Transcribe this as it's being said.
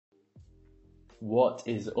What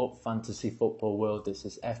is up, fantasy football world? This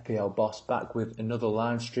is FPL Boss back with another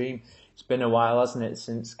live stream. It's been a while, hasn't it,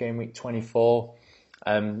 since game week 24,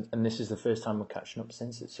 and this is the first time we're catching up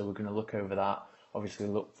since it, so we're going to look over that. Obviously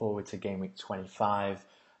look forward to game week 25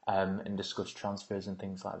 and discuss transfers and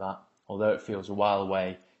things like that. Although it feels a while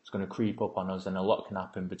away, it's going to creep up on us, and a lot can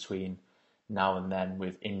happen between now and then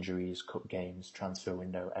with injuries, cup games, transfer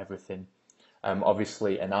window, everything.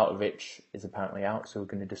 Obviously Arnautovic is apparently out, so we're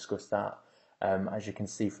going to discuss that. As you can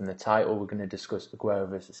see from the title, we're going to discuss Aguero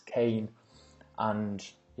versus Kane, and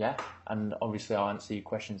obviously I'll answer your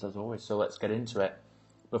questions as always, so let's get into it.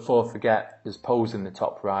 Before I forget, there's polls in the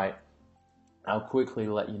top right. I'll quickly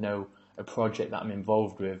let you know a project that I'm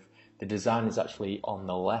involved with. The design is actually on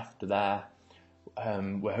the left there.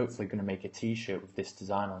 We're hopefully going to make a t-shirt with this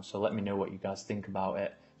design on, so let me know what you guys think about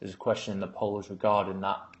it. There's a question in the polls regarding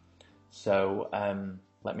that, so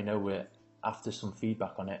let me know. We're after some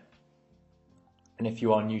feedback on it. And if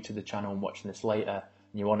you are new to the channel and watching this later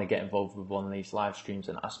and you want to get involved with one of these live streams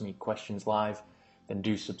and ask me questions live, then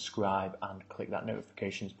do subscribe and click that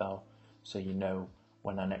notifications bell so you know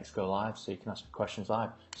when I next go live, so you can ask me questions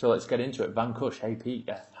live. So let's get into it. Van Kush, hey Pete,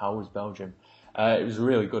 how was Belgium? It was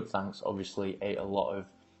really good, thanks. Obviously ate a lot of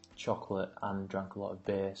chocolate and drank a lot of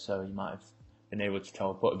beer, so you might have been able to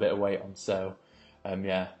tell I put a bit of weight on. So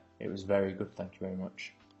it was very good, thank you very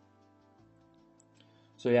much.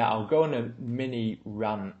 So I'll go on a mini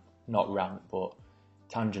but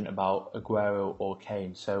tangent about Aguero or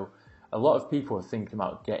Kane. So a lot of people are thinking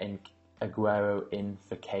about getting Aguero in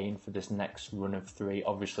for Kane for this next run of three.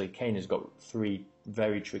 Obviously, Kane has got three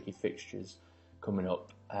very tricky fixtures coming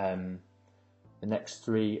up. The next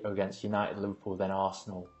three are against United, Liverpool, then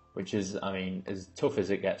Arsenal, which is, as tough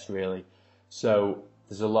as it gets, really. So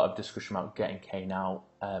there's a lot of discussion about getting Kane out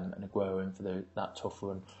and Aguero in for that tough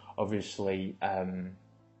run. Obviously,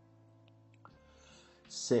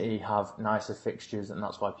 City have nicer fixtures, and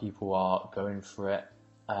that's why people are going for it.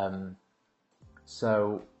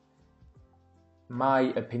 So my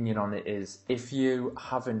opinion on it is, if you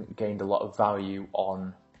haven't gained a lot of value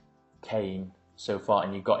on Kane so far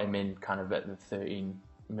and you got him in kind of at the 13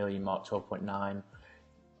 million mark, 12.9,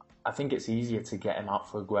 I think it's easier to get him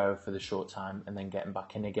out for Aguero for the short time and then get him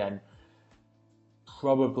back in again.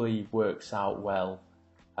 Probably works out well,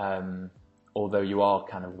 although you are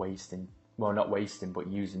kind of not wasting, but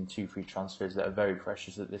using 2 free transfers that are very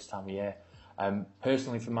precious at this time of year.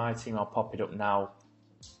 Personally, for my team, I'll pop it up now.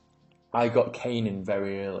 I got Kane in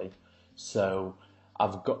very early, so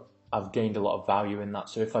I've gained a lot of value in that.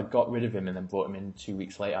 So if I got rid of him and then brought him in 2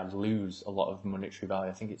 weeks later, I'd lose a lot of monetary value.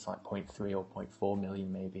 I think it's like 0.3 or 0.4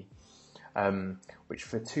 million maybe, which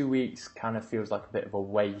for 2 weeks kind of feels like a bit of a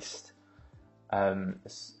waste,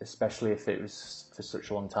 especially if it was for such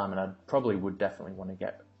a long time. And I probably would definitely want to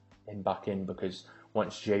get him back in, because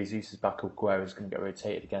once Jesus is back, Aguero is going to get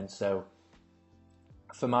rotated again. So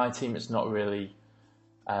for my team, it's not really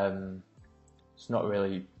a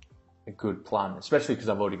good plan, especially because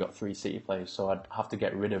I've already got 3 City players, so I'd have to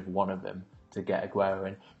get rid of one of them to get Aguero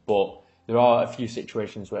in. But there are a few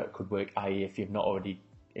situations where it could work, i.e. if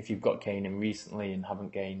you've got Kane in recently and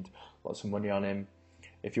haven't gained lots of money on him,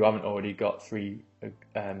 if you haven't already got 3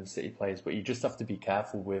 City players. But you just have to be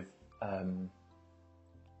careful with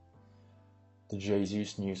the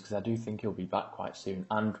Jesus news, because I do think he'll be back quite soon,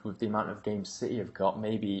 and with the amount of games City have got,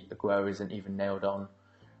 maybe Aguero isn't even nailed on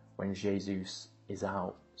when Jesus is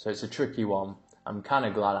out. So it's a tricky one. I'm kind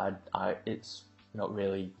of glad it's not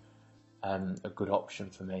really a good option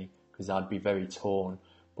for me, because I'd be very torn,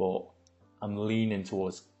 but I'm leaning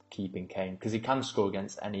towards keeping Kane, because he can score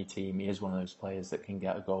against any team. He is one of those players that can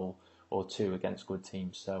get a goal or 2 against good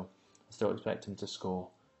teams, so I still expect him to score.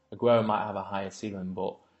 Aguero might have a higher ceiling,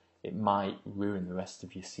 but it might ruin the rest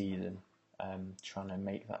of your season trying to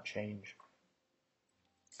make that change.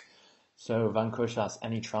 So Van Kush asks,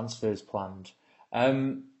 any transfers planned?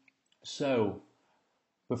 So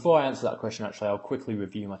before I answer that question, actually, I'll quickly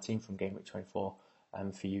review my team from game week 24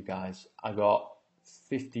 for you guys. I got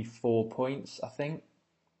 54 points, I think.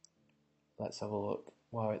 Let's have a look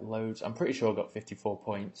while it loads. I'm pretty sure I got 54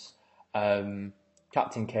 points.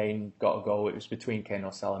 Captain Kane got a goal. It was between Kane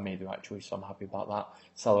or Salah, made the right choice, so I'm happy about that.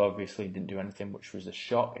 Salah obviously didn't do anything, which was a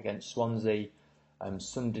shock against Swansea.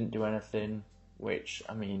 Son didn't do anything, which,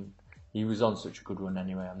 he was on such a good run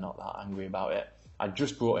anyway. I'm not that angry about it. I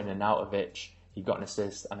just brought in Arnautovic. He got an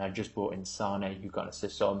assist, and I just brought in Sane, who got an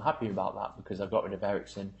assist. So I'm happy about that, because I got rid of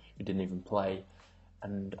Eriksen, who didn't even play,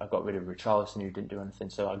 and I got rid of Richarlison, who didn't do anything.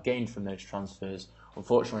 So I gained from those transfers.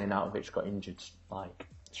 Unfortunately, Arnautovic got injured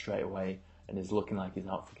straight away, and is looking like he's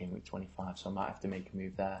out for game week 25, so I might have to make a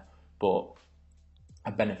move there. But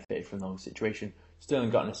I benefited from the whole situation. Sterling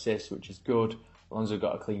got an assist, which is good. Alonso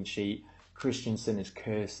got a clean sheet. Christensen is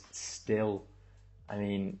cursed still. I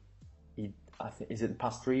mean, I think, is it the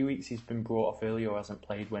past 3 weeks he's been brought off early or hasn't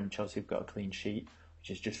played when Chelsea have got a clean sheet,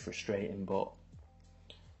 which is just frustrating. But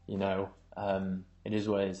you know, it is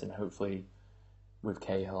what it is, and hopefully with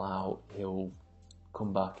Cahill out, he'll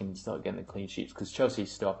come back and start getting the clean sheets, because Chelsea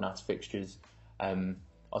still have nice fixtures.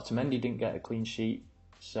 Otamendi didn't get a clean sheet,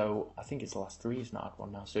 so I think it's the last 3 he's not had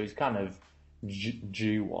one now. So he's kind of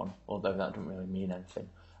due one, although that doesn't really mean anything.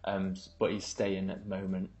 But he's staying at the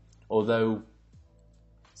moment. Although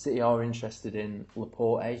City are interested in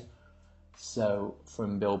Laporte, so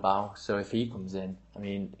from Bilbao. So if he comes in, I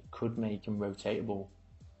mean, it could make him rotatable.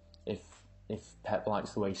 If Pep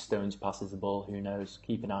likes the way Stones passes the ball, who knows?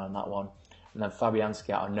 Keep an eye on that one. And then Fabianski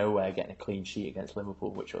out of nowhere getting a clean sheet against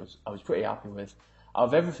Liverpool, which I was pretty happy with. Out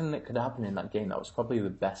of everything that could happen in that game, that was probably the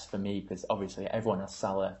best for me, because obviously everyone has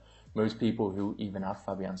Salah. Most people who even have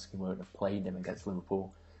Fabianski won't have played him against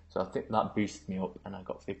Liverpool. So I think that boosted me up, and I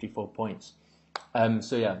got 54 points.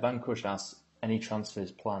 So yeah, Van Kush asks, any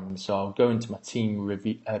transfers planned? So I'll go into my team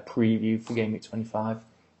preview for Game Week 25.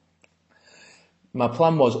 My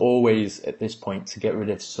plan was always at this point to get rid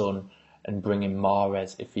of Son and bring in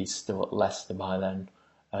Mahrez if he's still at Leicester by then.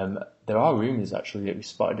 There are rumours actually that we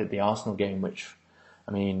spotted at the Arsenal game, which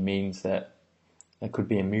I mean means that there could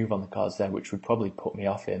be a move on the cards there, which would probably put me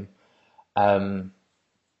off him. But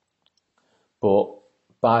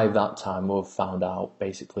by that time we'll have found out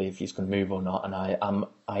basically if he's going to move or not, and I am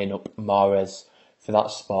eyeing up Mahrez for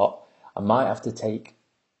that spot. I might have to take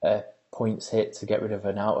a points hit to get rid of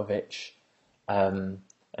Arnautovic. And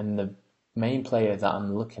the main player that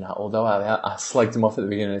I'm looking at, although I slagged him off at the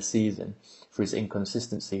beginning of the season for his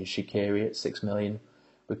inconsistency, is Shaqiri at 6 million,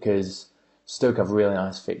 because Stoke have really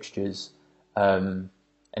nice fixtures, and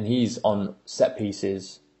he's on set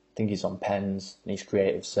pieces. I think he's on pens and he's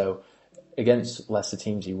creative, so against Leicester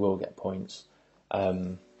teams he will get points.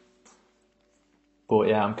 But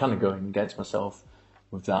yeah, I'm kind of going against myself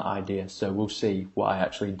with that idea, so we'll see what I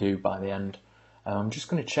actually do by the end. I'm just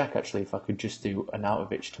going to check actually if I could just do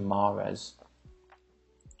Arnautovic to Mahrez.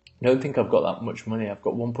 I don't think I've got that much money. I've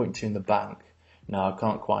got 1.2 in the bank. No, I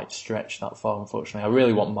can't quite stretch that far, unfortunately. I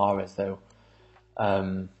really want Mahrez though.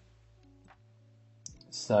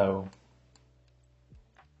 So,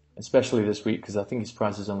 especially this week, because I think his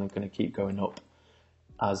price is only going to keep going up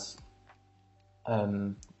as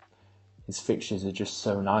his fixtures are just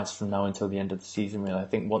so nice from now until the end of the season, really. I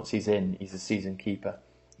think once he's in, he's a season keeper.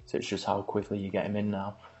 So it's just how quickly you get him in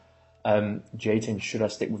now. Jayton, should I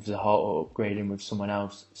stick with Zaha or upgrade him with someone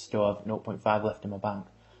else? Still have 0.5 left in my bank.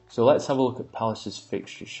 So let's have a look at Palace's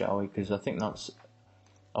fixtures, shall we? Because I think that's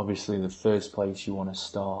obviously the first place you want to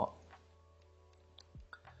start.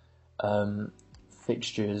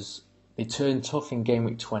 Fixtures. They turn tough in Game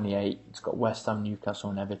Week 28. It's got West Ham, Newcastle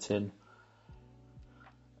and Everton.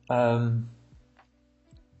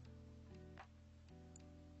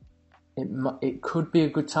 It could be a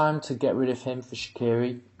good time to get rid of him for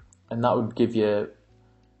Shaqiri, and that would give you,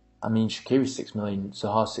 I mean, Shaqiri's 6 million,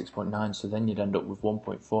 Zaha's 6.9, so then you'd end up with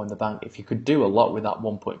 1.4 in the bank. If you could do a lot with that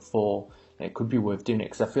 1.4, then it could be worth doing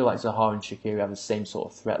it, because I feel like Zaha and Shaqiri have the same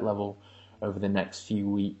sort of threat level over the next few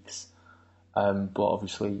weeks. But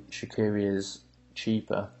obviously Shaqiri is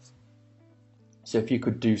cheaper. So if you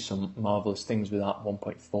could do some marvellous things with that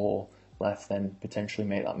 1.4 left, then potentially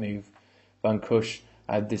make that move. Van Kush,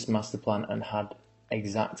 I had this master plan and had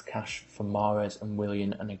exact cash for Mahrez and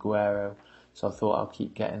Willian and Aguero, so I thought I'll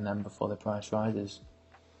keep getting them before the price rises.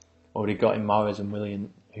 Already got in Mahrez and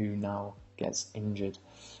Willian, who now gets injured.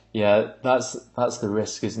 Yeah, that's the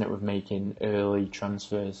risk, isn't it, with making early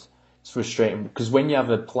transfers. It's frustrating because when you have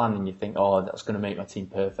a plan and you think, oh, that's going to make my team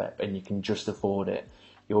perfect, and you can just afford it,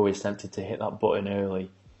 you're always tempted to hit that button early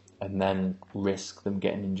and then risk them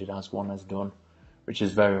getting injured, as one has done, which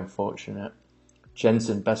is very unfortunate.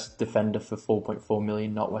 Jensen, best defender for 4.4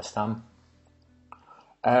 million, not West Ham.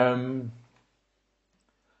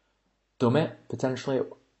 Dummett, potentially at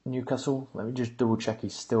Newcastle. Let me just double check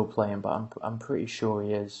he's still playing, but I'm pretty sure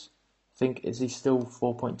he is. Is he still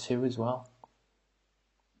 4.2 as well?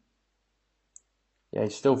 Yeah,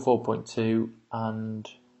 he's still 4.2, and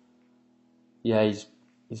yeah, he's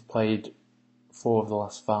played 4 of the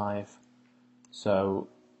last 5, so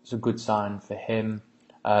it's a good sign for him.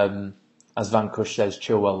 As Van Kush says,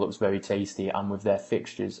 Chilwell looks very tasty, and with their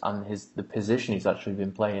fixtures and the position he's actually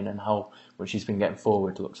been playing and how much he's been getting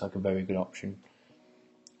forward, looks like a very good option.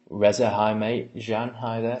 Reza, hi mate. Jan,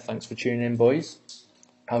 hi there. Thanks for tuning in, boys.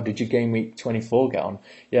 How did your Game Week 24 get on?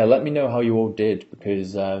 Yeah, let me know how you all did,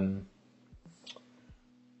 because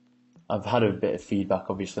I've had a bit of feedback,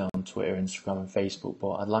 obviously, on Twitter, Instagram, and Facebook,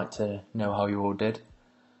 but I'd like to know how you all did.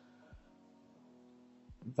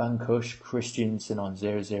 Van Kush, Christiansen on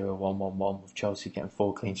 0-0-1-1-1 with Chelsea getting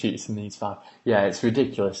 4 clean sheets in these 5. Yeah, it's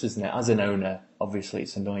ridiculous, isn't it? As an owner, obviously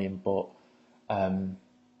it's annoying, but I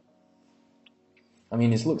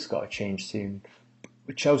mean, his look's got to change soon.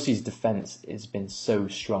 Chelsea's defence has been so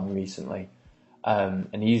strong recently, and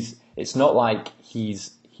it's not like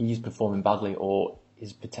he's performing badly or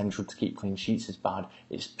his potential to keep clean sheets is bad.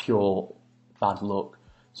 It's pure bad luck.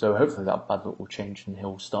 So hopefully that bad luck will change and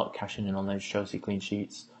he'll start cashing in on those Chelsea clean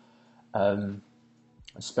sheets.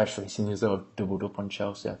 Especially seeing as though I've doubled up on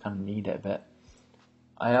Chelsea, I kind of need it a bit.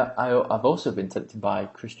 I've also been tempted by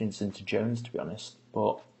Christensen to Jones, to be honest,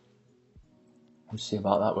 but we'll see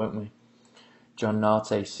about that, won't we? John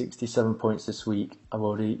Narte, 67 points this week. I've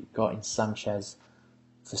already got in Sanchez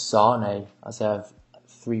for Sane, as I have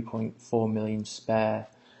 3.4 million spare.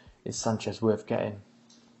 Is Sanchez worth getting?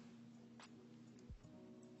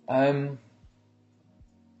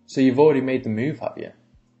 So you've already made the move, have you?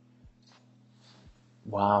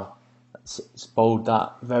 Wow, it's bold.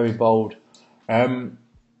 That very bold. I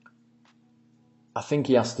think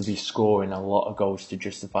he has to be scoring a lot of goals to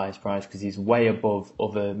justify his price because he's way above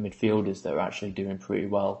other midfielders that are actually doing pretty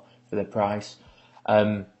well for their price.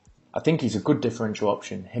 I think he's a good differential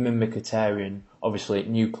option. Him and Mkhitaryan, obviously at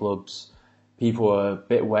new clubs, people are a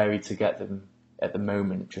bit wary to get them at the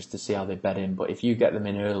moment just to see how they bed in. But if you get them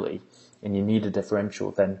in early and you need a differential,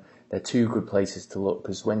 then they're two good places to look.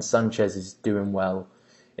 Because when Sanchez is doing well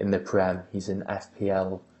in the Prem, he's in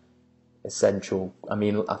FPL essential. I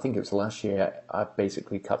mean, I think it was last year I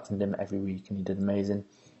basically captained him every week and he did amazing.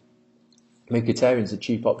 Mkhitaryan's a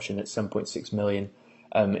cheap option at 7.6 million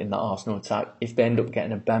in that Arsenal attack. If they end up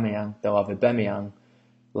getting Aubameyang, they'll have Aubameyang,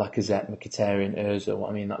 Lacazette, Mkhitaryan, Ozil.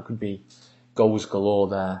 I mean, that could be goals galore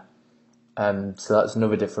there. So that's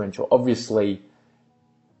another differential. Obviously,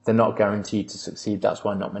 they're not guaranteed to succeed. That's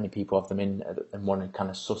why not many people have them in and want to kind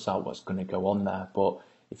of suss out what's going to go on there. But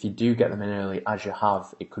if you do get them in early, as you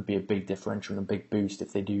have, it could be a big differential and a big boost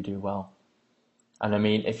if they do well. And I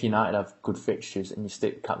mean, if United have good fixtures and you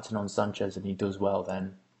stick captain on Sanchez and he does well,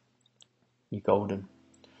 then you're golden.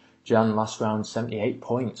 Jan, last round, 78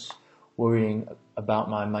 points. Worrying about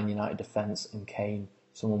my Man United defence and Kane.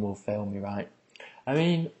 Someone will fail me, right? I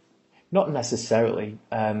mean, not necessarily.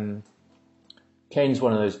 Kane's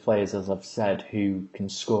one of those players, as I've said, who can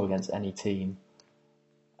score against any team.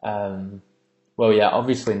 Well, yeah,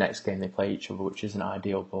 obviously next game they play each other, which isn't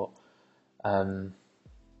ideal, but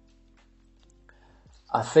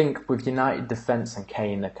I think with United defence and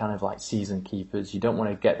Kane, they're kind of like season keepers. You don't want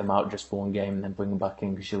to get them out just for one game and then bring them back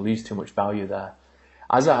in because you lose too much value there.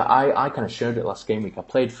 As I kind of showed it last game week, I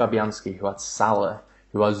played Fabianski, who had Salah,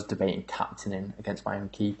 who I was debating captaining against my own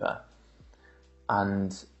keeper.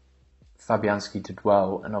 And Fabianski did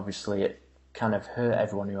well, and obviously it kind of hurt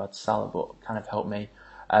everyone who had Salah, but kind of helped me.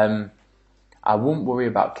 I wouldn't worry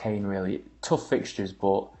about Kane really. Tough fixtures,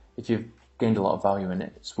 but if you've gained a lot of value in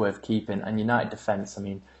it, it's worth keeping. And United defence, I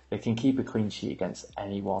mean, they can keep a clean sheet against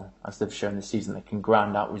anyone, as they've shown this season. They can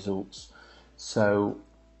grind out results. So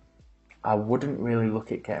I wouldn't really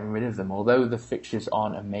look at getting rid of them. Although the fixtures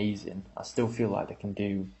aren't amazing, I still feel like they can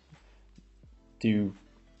do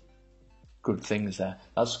good things there.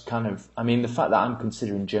 That's kind of, I mean, the fact that I'm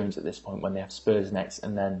considering Jones at this point when they have Spurs next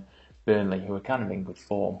and then Burnley, who are kind of in good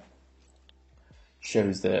form,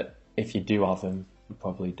 shows that if you do have them, you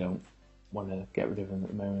probably don't want to get rid of them at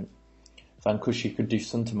the moment. Van Kush, could do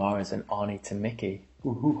Son to Mahrez and Arnie to Mickey.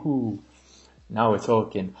 Ooh. Now we're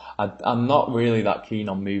talking. I'm not really that keen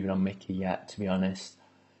on moving on Mickey yet, to be honest.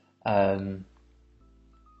 The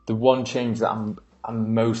one change that I'm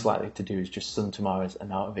most likely to do is just Son to Mahrez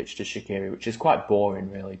and Arnautovic to Shaqiri, which is quite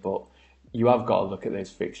boring, really, but you have got to look at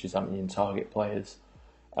those fixtures, haven't you, and target players.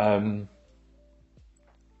 And,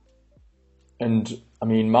 I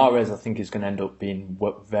mean, Mahrez, I think, is going to end up being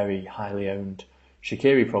very highly owned.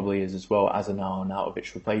 Shaqiri probably is as well, as an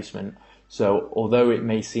Arnautovic replacement. So, although it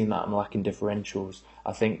may seem that I'm lacking differentials,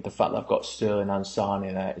 I think the fact that I've got Sterling and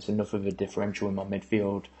Sane there is enough of a differential in my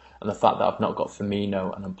midfield. And the fact that I've not got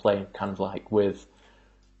Firmino and I'm playing kind of like with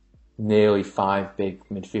nearly 5 big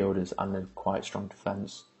midfielders and a quite strong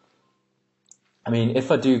defence. I mean,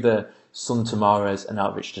 if I do the Son to Mahrez and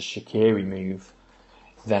Arnautovic to Shaqiri move,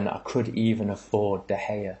 then I could even afford De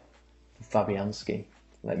Gea for Fabianski.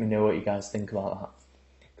 Let me know what you guys think about that.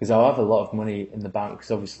 Because I'll have a lot of money in the bank,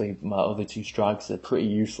 because obviously my other 2 strikers are pretty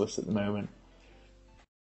useless at the moment.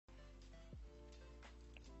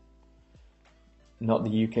 Not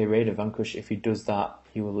the UK Raider, Vanquish. If he does that,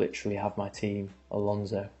 he will literally have my team,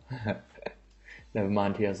 Alonso. Never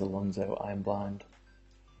mind, he has Alonso. I am blind.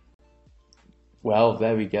 Well,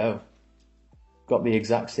 there we go. Got the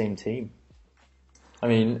exact same team. I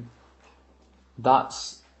mean,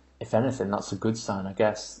 that's, if anything, that's a good sign, I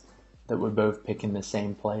guess, that we're both picking the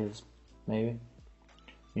same players, maybe.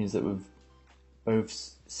 Means that we've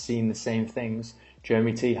both seen the same things.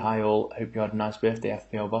 Jeremy T, hi all, hope you had a nice birthday,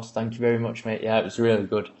 FPL boss. Thank you very much, mate. Yeah, it was really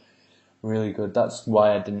good. Really good. That's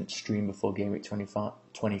why I didn't stream before Game Week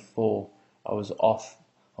 24. I was off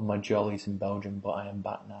on my jollies in Belgium, but I am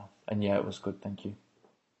back now. And yeah, it was good, thank you.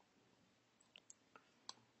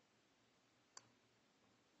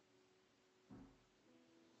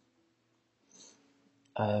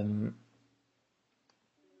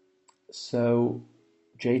 So,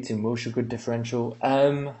 Jayton, Wilshere good differential.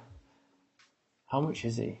 How much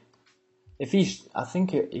is he? I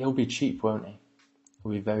think he'll be cheap, won't he?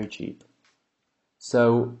 He'll be very cheap.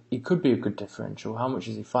 So he could be a good differential. How much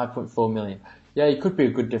is he? 5.4 million. Yeah, he could be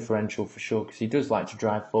a good differential for sure because he does like to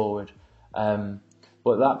drive forward. But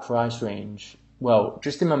that price range, well,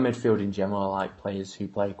 just in my midfield in general, I like players who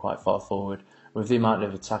play quite far forward. With the amount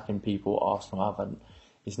of attacking people Arsenal have,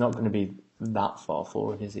 he's not going to be that far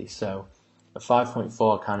forward, is he? So at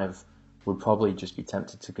 5.4, I kind of would probably just be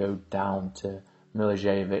tempted to go down to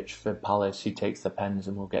Milivojevic for Palace, who takes the pens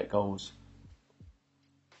and will get goals.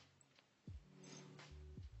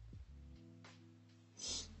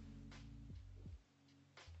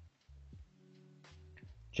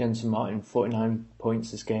 Jensen Martin, 49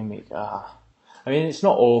 points this game week. I mean, it's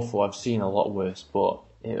not awful. I've seen a lot worse, but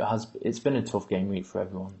it's been a tough game week for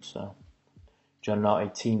everyone. So, John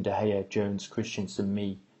Narty, Team De Gea, Jones, Christensen,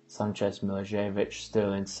 me, Sanchez, Milivojevic,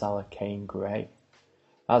 Sterling, Salah, Kane, Gray.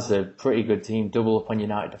 That's a pretty good team. Double up on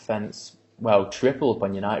United defence. Well, triple up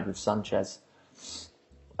on United with Sanchez.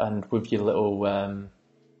 And with your little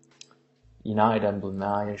United emblem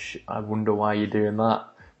there, I wonder why you're doing that.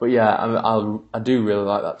 But yeah, I do really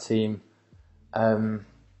like that team. I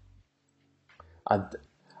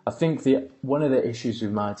think one of the issues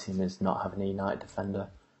with my team is not having a United defender.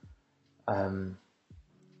 I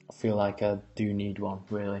feel like I do need one,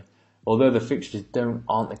 really. Although the fixtures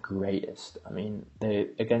aren't the greatest. I mean,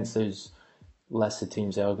 against those lesser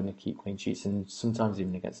teams, they are going to keep clean sheets, and sometimes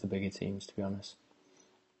even against the bigger teams, to be honest.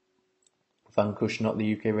 Van Kush, not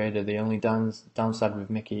the UK Raider. The only downside with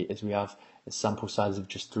Mickey is we have a sample size of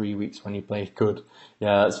just 3 weeks when he played good.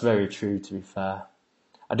 Yeah, that's very true, to be fair.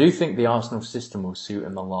 I do think the Arsenal system will suit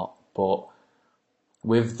him a lot, but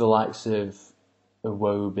with the likes of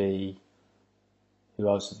Iwobi, who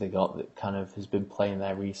else have they got that kind of has been playing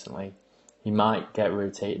there recently, he might get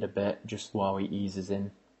rotated a bit just while he eases in.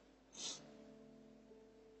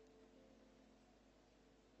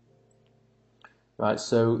 Right,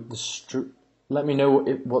 so let me know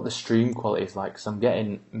what the stream quality is like, because I'm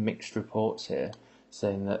getting mixed reports here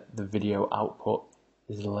saying that the video output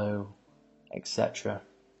is low, etc.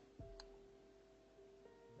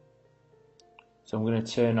 So I'm going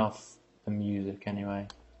to turn off the music anyway.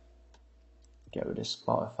 Get rid of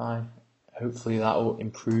Spotify. Hopefully that will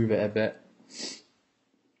improve it a bit.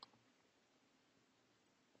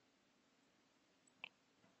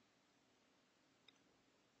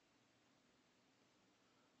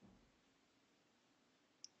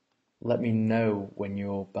 Let me know when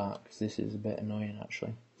you're back, because this is a bit annoying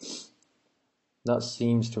actually. That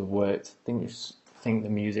seems to have worked. I think the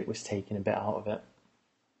music was taking a bit out of it.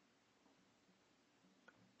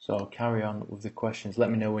 So I'll carry on with the questions. Let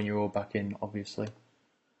me know when you're all back in, obviously.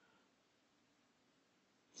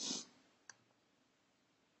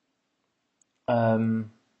 Ellis,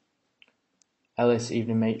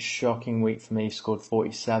 evening mate, shocking week for me. Scored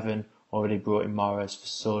 47. Already brought in Mahrez for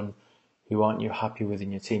Son. Who aren't you happy with in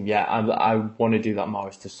your team? Yeah, I want to do that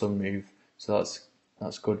Mahrez to Son move. So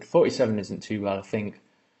that's good. 47 isn't too bad. I think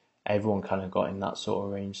everyone kind of got in that sort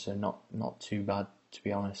of range, so not too bad, to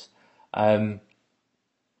be honest.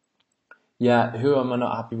 Yeah, who am I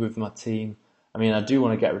not happy with my team? I mean, I do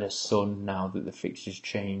want to get rid of Son now that the fixtures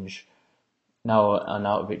change. Now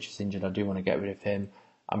Arnautovic is injured, I do want to get rid of him.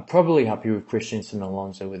 I'm probably happy with Christensen and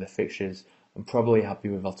Alonso with the fixtures. I'm probably happy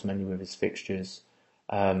with Otamendi with his fixtures.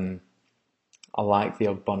 I like the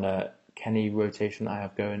Ogbonna Kenny rotation that I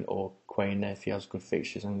have going, or Quain if he has good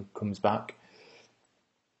fixtures and comes back.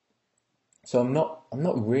 So I'm not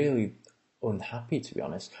really unhappy, to be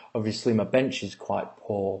honest. Obviously, my bench is quite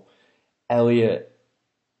poor. Elliot,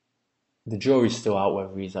 the jury's still out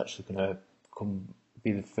whether he's actually going to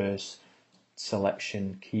be the first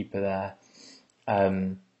selection keeper there.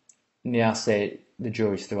 Niasse, the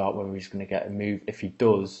jury's still out whether he's going to get a move. If he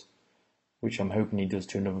does, which I'm hoping he does,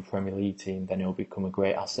 to another Premier League team, then he'll become a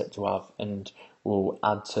great asset to have and will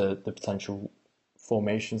add to the potential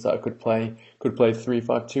formations that I could play. Could play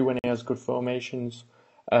 3-5-2 when he has good formations.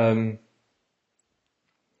 The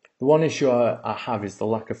one issue I have is the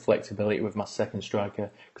lack of flexibility with my second striker,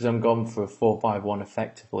 because I'm gone for a 4-5-1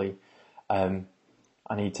 effectively. I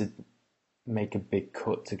need to make a big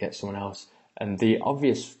cut to get someone else. And the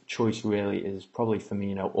obvious choice really is probably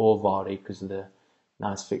Firmino or Vardy because of the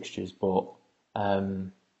nice fixtures. But I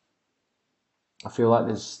feel like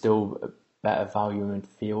there's still a better value in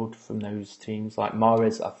midfield from those teams. Like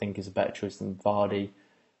Mahrez, I think, is a better choice than Vardy.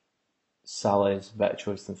 Salah is a better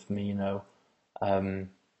choice than Firmino.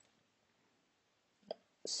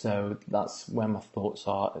 So that's where my thoughts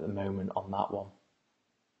are at the moment on that one.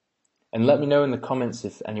 And let me know in the comments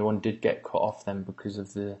if anyone did get cut off then because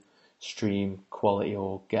of the stream quality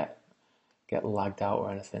or get lagged out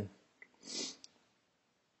or anything.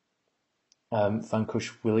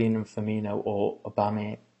 Vankush, Willian and Firmino or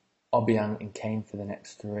Obiang and Kane for the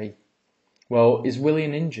next 3. Well, is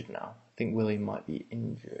Willian injured now? I think Willian might be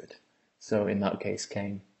injured. So in that case,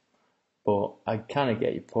 Kane. But I kind of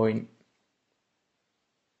get your point.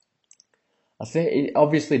 I think it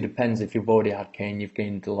obviously depends if you've already had Kane, you've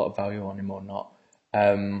gained a lot of value on him or not.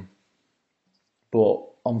 But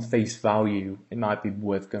on face value, it might be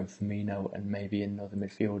worth going for Firmino and maybe another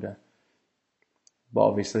midfielder. But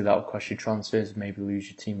obviously that will cost you transfers, maybe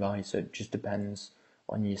lose your team value, so it just depends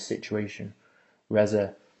on your situation.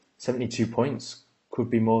 Reza, 72 points,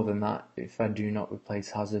 could be more than that if I do not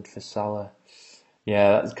replace Hazard for Salah.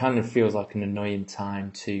 Yeah, that kind of feels like an annoying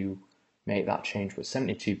time to make that change, but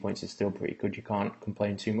 72 points is still pretty good. You can't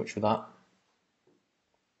complain too much with that.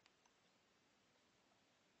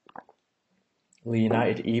 Lee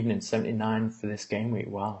United evening 79 for this game week.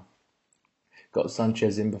 Wow. Got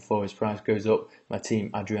Sanchez in before his price goes up. My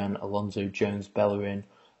team, Adrian, Alonso, Jones, Bellerin.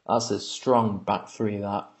 That's a strong back 3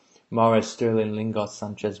 that. Mahrez, Sterling, Lingard,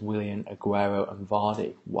 Sanchez, Willian, Aguero and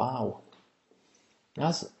Vardy. Wow.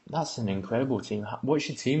 That's an incredible team. What's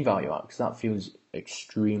your team value at? Because that feels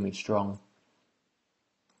extremely strong.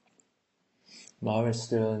 Mahrez,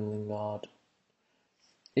 Sterling, Lingard.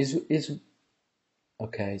 Is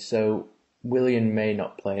okay, so Willian may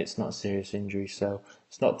not play. It's not a serious injury, so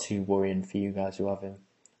it's not too worrying for you guys who have him.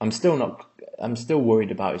 I'm still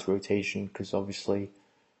worried about his rotation because obviously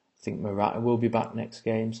I think Morata will be back next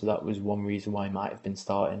game, so that was one reason why he might have been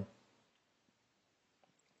starting.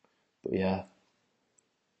 But yeah.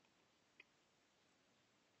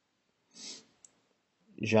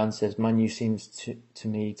 Jean says, Manu seems to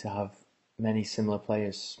me to have many similar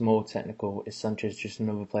players. Small technical. Is Sanchez just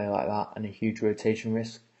another player like that and a huge rotation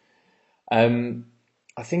risk?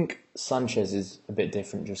 I think Sanchez is a bit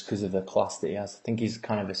different just because of the class that he has. I think he's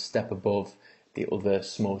kind of a step above the other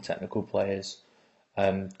small technical players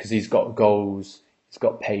because he's got goals, he's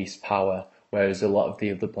got pace, power, whereas a lot of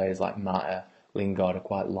the other players like Mata, Lingard are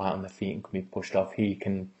quite light on the feet and can be pushed off. He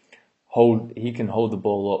can hold the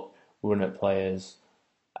ball up, run at players,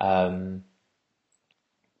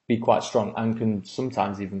 be quite strong and can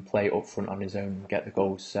sometimes even play up front on his own and get the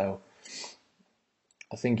goals. So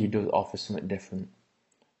I think he does offer something different.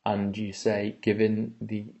 And you say, giving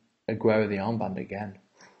the Aguero the armband again.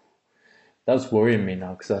 That's worrying me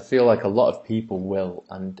now because I feel like a lot of people will,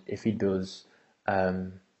 and if he does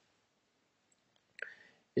do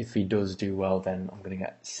well, then I'm going to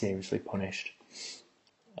get seriously punished.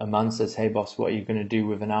 A man says, hey boss, what are you going to do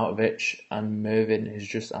with Arnautovic? And Mervyn has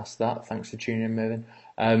just asked that. Thanks for tuning in,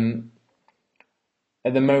 Mervyn.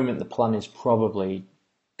 At the moment, the plan is probably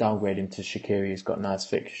downgrade him to Shaqiri. He's got nice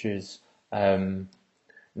fixtures. And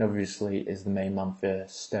obviously is the main man for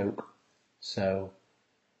Stoke. So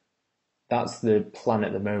that's the plan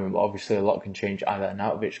at the moment. But obviously a lot can change. Either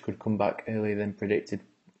Arnautovic could come back earlier than predicted.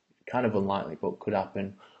 Kind of unlikely, but could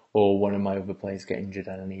happen. Or one of my other players get injured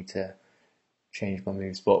and I need to change my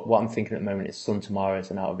moves. But what I'm thinking at the moment is Son to Mahrez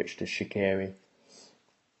and Arnautovic to Shaqiri.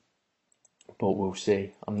 But we'll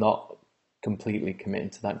see. I'm not completely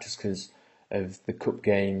committing to that just because of the cup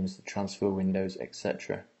games, the transfer windows,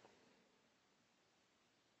 etc.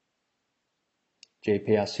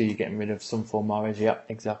 JP, I see you getting rid of some for Mahrez. Yeah,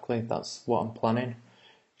 exactly. That's what I'm planning.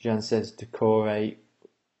 Jean says Decore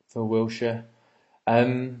for Wilshere.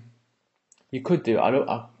 You could do.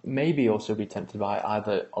 I maybe also be tempted by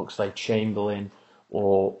either Oxlade-Chamberlain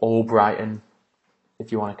or Albrighton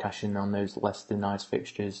if you want to cash in on those less than nice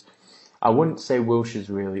fixtures. I wouldn't say Wilshere's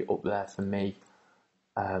really up there for me.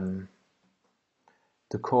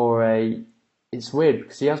 Decore, it's weird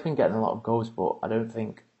because he has been getting a lot of goals, but I don't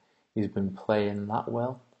think he's been playing that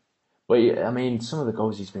well. But I mean, some of the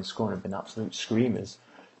goals he's been scoring have been absolute screamers.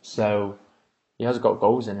 So he has got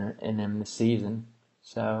goals in him this season.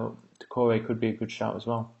 So Decore could be a good shout as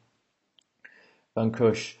well. Van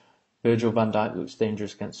Kush, Virgil van Dijk looks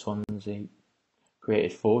dangerous against Swansea.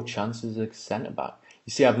 Created 4 chances as a centre back.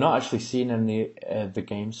 You see, I've not actually seen any of the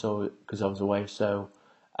game, so because I was away. So,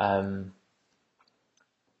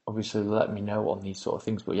 obviously, let me know on these sort of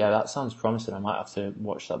things. But yeah, that sounds promising. I might have to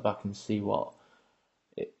watch that back and see what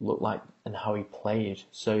it looked like and how he played.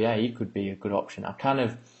 So yeah, he could be a good option. I kind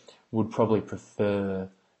of would probably prefer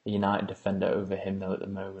a United defender over him though at the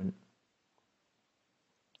moment,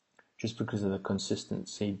 just because of the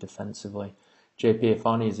consistency defensively. JP, if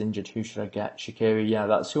Arnie is injured, who should I get? Shaqiri, yeah,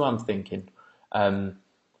 that's who I'm thinking.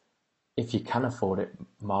 If you can afford it,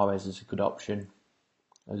 Mahrez is a good option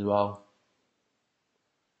as well.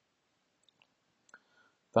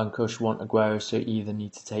 Van Kush want Aguero, so either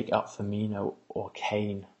need to take out Firmino or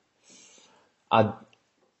Kane. I'd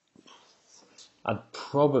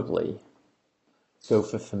probably go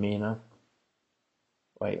for Firmino.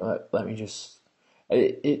 Wait, let me just.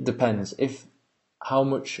 It depends. How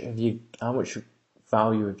much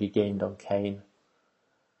value have you gained on Kane?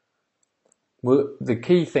 Well, the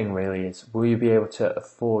key thing really is, will you be able to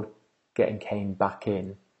afford getting Kane back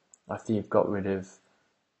in after you've got rid of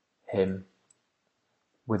him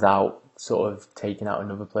without sort of taking out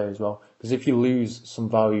another player as well? Because if you lose some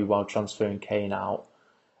value while transferring Kane out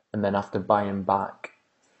and then after buying back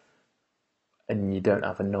and you don't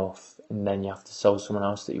have enough and then you have to sell someone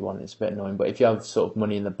else that you want, it's a bit annoying. But if you have sort of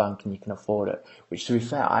money in the bank and you can afford it, which to be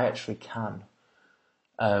fair, I actually can.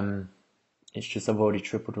 It's just I've already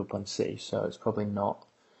tripled up on City, so it's probably not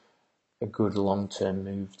a good long-term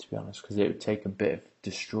move, to be honest, because it would take a bit of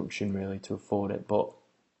destruction really to afford it. But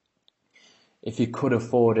if you could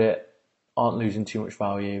afford it, aren't losing too much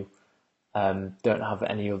value, don't have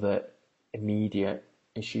any other immediate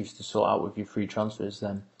issues to sort out with your free transfers,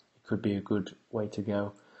 then it could be a good way to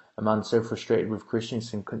go. A man so frustrated with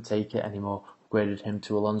Christensen couldn't take it anymore, upgraded him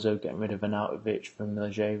to Alonso, getting rid of Arnautovic from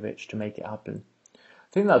Milivojevic to make it happen.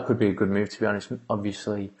 I think that could be a good move, to be honest.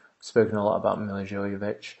 Obviously, I've spoken a lot about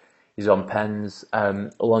Milivojevic. He's on pens.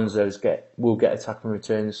 Alonso's will get attacking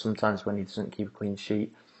returns sometimes when he doesn't keep a clean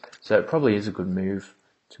sheet. So it probably is a good move,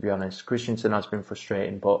 to be honest. Christensen has been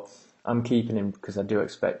frustrating, but I'm keeping him because I do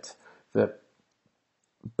expect the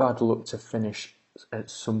bad luck to finish at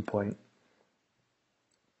some point.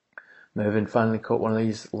 Mervyn finally caught one of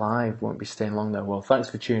these live. Won't be staying long though. Well, thanks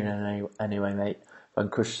for tuning in anyway, mate. Van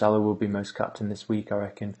Kush Salah will be most captain this week, I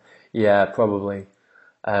reckon. Yeah, probably.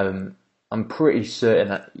 I'm pretty certain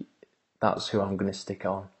that that's who I'm going to stick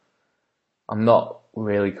on. I'm not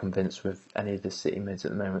really convinced with any of the City mids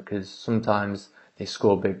at the moment because sometimes they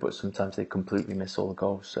score big, but sometimes they completely miss all the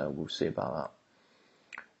goals. So we'll see about that.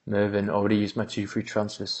 Mervyn, already used my 2 free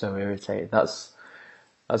transfers, so irritated. That's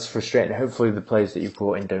frustrating. Hopefully the players that you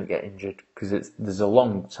brought in don't get injured because there's a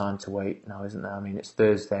long time to wait now, isn't there? I mean, it's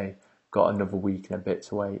Thursday, got another week and a bit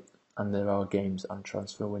to wait, and there are games and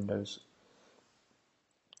transfer windows.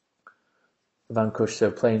 Van Kush,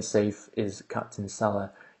 so playing safe is Captain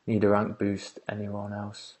Salah. Need a rank boost, anyone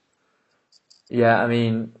else? Yeah, I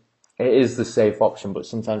mean, it is the safe option, but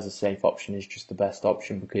sometimes the safe option is just the best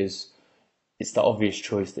option because it's the obvious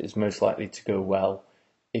choice that is most likely to go well.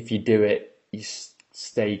 If you do it, you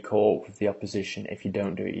stay caught with the opposition. If you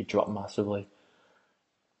don't do it, you drop massively.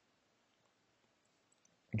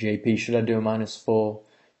 JP, should I do a -4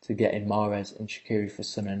 to get in Mahrez and Shaqiri for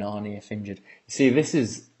Son and Arnie if injured? You see, this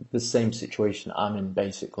is the same situation I'm in,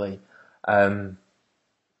 basically.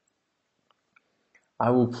 I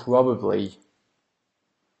will probably,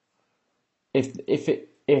 if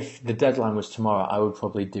the deadline was tomorrow, I would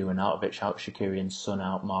probably do Arnautovic out, Shaqiri and Son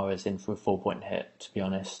out, Mahrez in for a 4-point hit, to be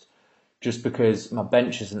honest. Just because my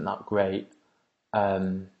bench isn't that great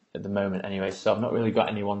at the moment anyway, so I've not really got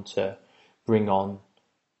anyone to bring on,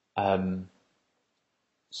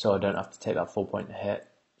 so I don't have to take that 4-point hit.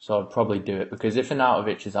 So I'd probably do it, because if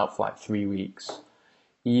Arnautovic is out for like 3 weeks,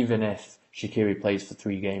 even if Shaqiri plays for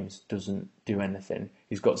 3 games, doesn't do anything,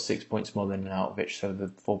 he's got 6 points more than Arnautovic, so the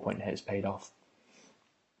 4-point hit is paid off.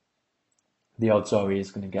 The odds are he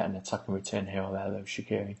is going to get an attacking return here or there, though,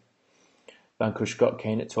 Shaqiri. Van Kush got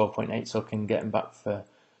Kane at 12.8, so I can get him back for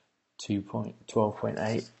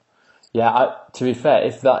 12.8. Yeah, to be fair,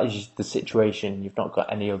 if that is the situation, you've not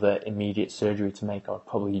got any other immediate surgery to make, I'd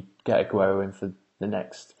probably get Aguero in for the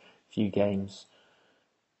next few games.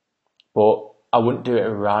 But I wouldn't do it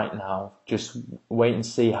right now. Just wait and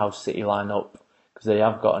see how City line up, because they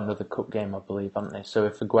have got another cup game, I believe, haven't they? So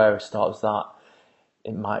if Aguero starts that,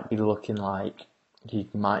 it might be looking like he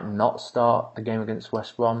might not start the game against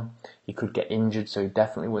West Brom. He could get injured, so he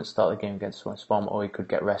definitely wouldn't start the game against West Brom, or he could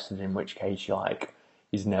get rested, in which case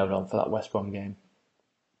he's nailed on for that West Brom game.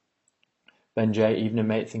 Ben J, evening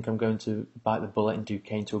mate, think I'm going to bite the bullet and do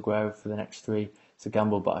Kane to Aguero for the next three. It's a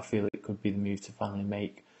gamble, but I feel it could be the move to finally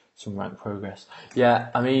make some rank progress. Yeah,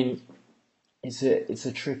 I mean, it's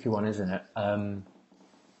a tricky one, isn't it? The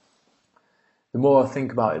more I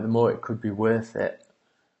think about it, the more it could be worth it.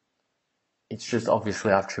 It's just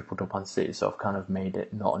obviously I've tripled up on City, so I've kind of made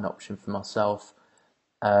it not an option for myself.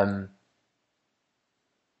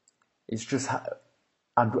 It's just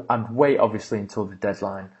I'd wait obviously until the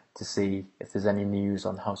deadline to see if there's any news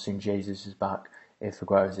on how soon Jesus is back, if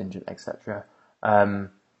Aguero's injured, etc.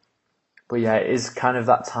 But yeah, it is kind of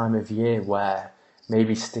that time of year where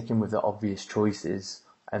maybe sticking with the obvious choices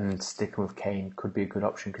and sticking with Kane could be a good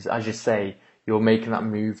option, because as you say, you're making that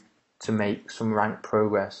move to make some rank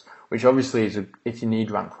progress, which obviously is if you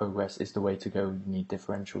need rank progress, is the way to go. You need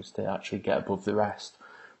differentials to actually get above the rest.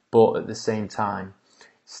 But at the same time,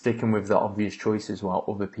 sticking with the obvious choices while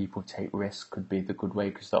other people take risks could be the good way,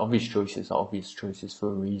 because the obvious choices are obvious choices for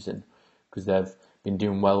a reason, because they've been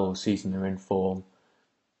doing well all season, they're in form,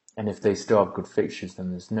 and if they still have good fixtures,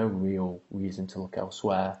 then there's no real reason to look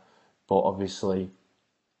elsewhere. But obviously,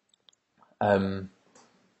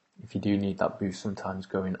 if you do need that boost, sometimes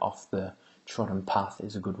going off the trodden path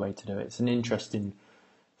is a good way to do it. It's an interesting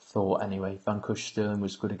thought anyway. Vankush Sterling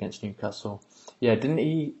was good against Newcastle. Yeah, didn't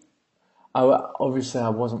he? Obviously, I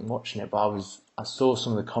wasn't watching it, but I saw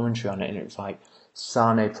some of the commentary on it, and it was like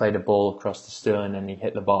Sane played a ball across to Sterling and he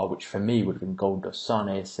hit the bar, which for me would have been goal dust. Sane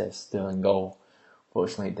assist, Sterling goal.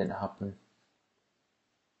 Fortunately, it didn't happen.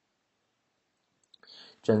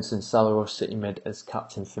 Jensen Salah City mid as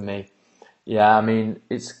captain for me. Yeah, I mean,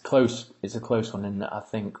 it's close. It's a close one, isn't it? I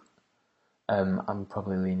think I'm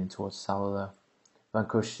probably leaning towards Salah though.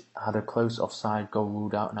 Vankush had a close offside goal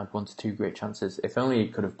ruled out and had 1 to 2 great chances. If only he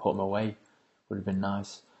could have put them away, would have been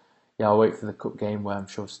nice. Yeah, I'll wait for the cup game where I'm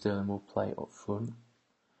sure Sterling will play up front.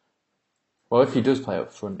 Well, if he does play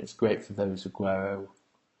up front, it's great for those Aguero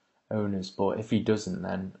owners, but if he doesn't,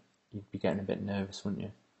 then you'd be getting a bit nervous, wouldn't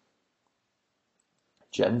you?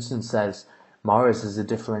 Jensen says Mahrez is a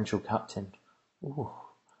differential captain. Ooh.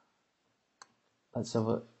 Let's have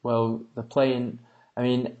a... Well, they're playing... I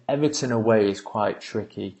mean, Everton away is quite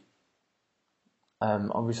tricky.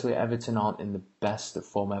 Obviously, Everton aren't in the best of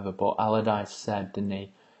form ever, but Allardyce said, didn't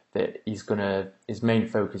he, that his main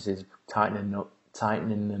focus is tightening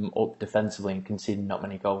them up defensively and conceding not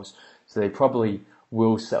many goals. So they probably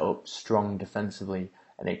will set up strong defensively,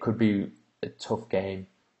 and it could be a tough game,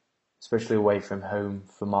 especially away from home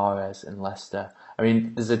for Mahrez and Leicester. I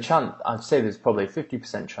mean, there's a chance, I'd say there's probably a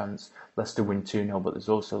 50% chance Leicester win 2-0, but there's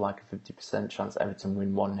also like a 50% chance Everton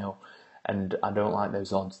win 1-0. And I don't like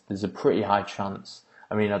those odds. There's a pretty high chance.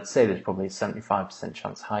 I mean, I'd say there's probably a 75%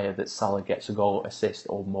 chance higher that Salah gets a goal, assist,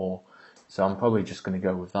 or more. So I'm probably just going to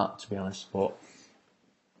go with that, to be honest. But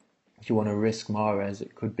if you want to risk Mahrez,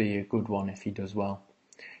 it could be a good one if he does well.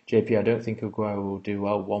 JP, I don't think Aguero will do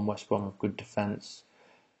well. 1, West Brom of good defence.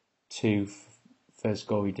 2, first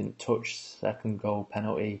goal he didn't touch. Second goal,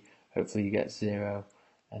 penalty. Hopefully he gets 0.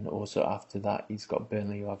 And also after that, he's got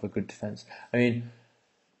Burnley who have a good defence. I mean,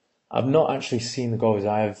 I've not actually seen the goals.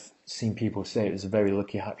 I have seen people say it was a very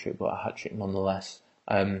lucky hat-trick, but a hat-trick nonetheless.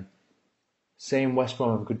 Saying West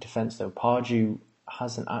Brom have a good defence though, Pardew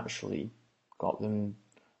hasn't actually got them.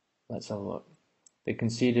 Let's have a look. They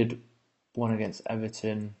conceded 1 against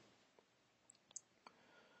Everton,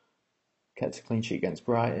 kept a clean sheet against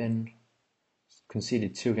Brighton,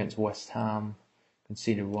 conceded 2 against West Ham,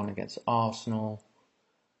 conceded 1 against Arsenal,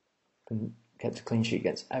 kept a clean sheet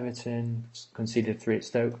against Everton, conceded 3 at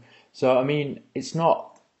Stoke. So, I mean, it's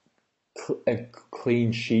not a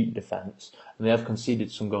clean sheet defence. And they have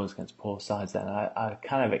conceded some goals against poor sides there. And I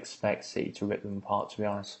kind of expect City to rip them apart, to be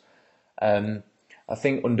honest. I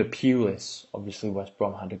think under Pulis, obviously West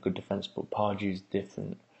Brom had a good defence, but Pardew's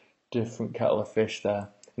different kettle of fish there.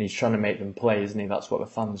 And he's trying to make them play, isn't he? That's what the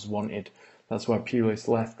fans wanted. That's why Pulis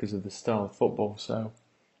left, because of the style of football. So,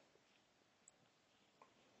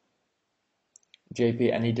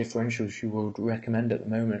 JP, any differentials you would recommend at the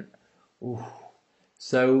moment? Ooh.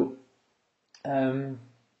 So, I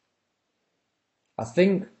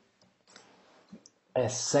think a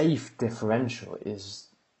safe differential is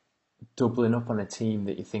doubling up on a team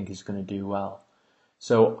that you think is going to do well.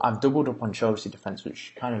 So I've doubled up on Chelsea defence, which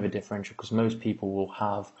is kind of a differential because most people will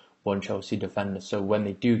have one Chelsea defender. So when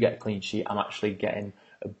they do get a clean sheet, I'm actually getting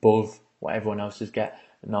above what everyone else is getting.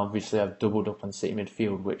 And obviously I've doubled up on City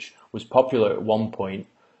midfield, which was popular at one point,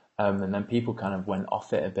 and then people kind of went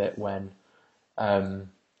off it a bit when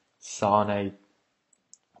Sane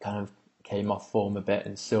kind of came off form a bit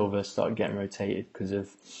and Silva started getting rotated because of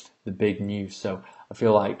the big news. So I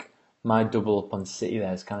feel like my double up on City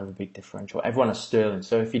there is kind of a big differential. Everyone has Sterling,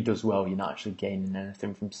 so if he does well, you're not actually gaining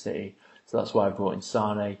anything from City. So that's why I brought in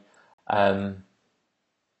Sane.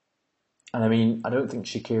 And I mean, I don't think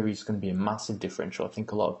Shaqiri is going to be a massive differential. I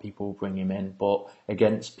think a lot of people will bring him in, but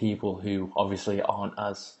against people who obviously aren't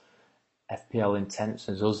as FPL intense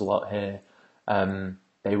as us a lot here,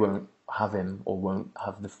 they won't have him or won't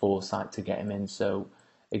have the foresight to get him in. So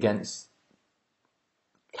against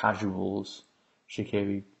casuals,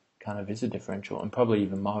 Shaqiri kind of is a differential, and probably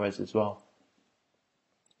even Mahrez as well.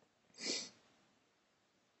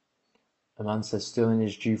 A man says Sterling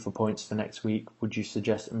is due for points for next week. Would you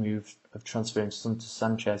suggest a move of transferring Son to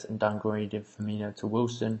Sanchez and downgrading Firmino to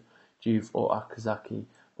Wilson, Juve or Akazaki?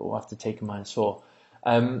 But we'll have to take a -4.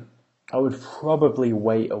 I would probably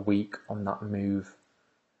wait a week on that move.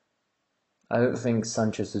 I don't think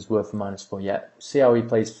Sanchez is worth a -4 yet. See how he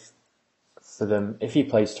plays for them. If he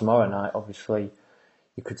plays tomorrow night, obviously,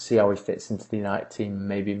 you could see how he fits into the United team and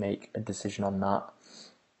maybe make a decision on that.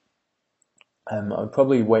 I'd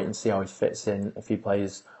probably wait and see how he fits in, if he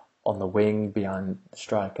plays on the wing, behind the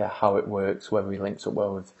striker, how it works, whether he links up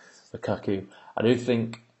well with Lukaku. I do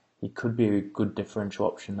think he could be a good differential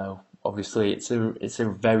option though. Obviously, it's a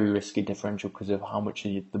very risky differential because of how much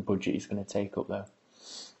of the budget he's going to take up though.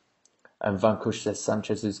 Van Kush says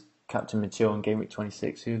Sanchez is captain material in game week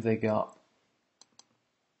 26. Who have they got?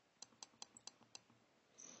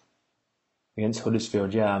 Against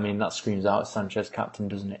Huddersfield, yeah, I mean, that screams out Sanchez captain,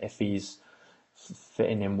 doesn't it, if he's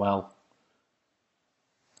fitting in well.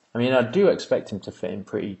 I mean, I do expect him to fit in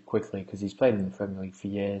pretty quickly because he's played in the Premier League for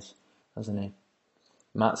years, hasn't he?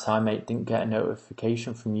 Matt's hi mate, didn't get a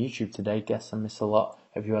notification from YouTube today. Guess I miss a lot.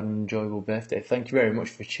 Have you had an enjoyable birthday? Thank you very much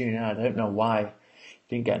for tuning in. I don't know why you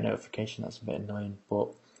didn't get a notification. That's a bit annoying, but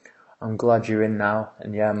I'm glad you're in now.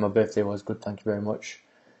 And yeah, my birthday was good. Thank you very much.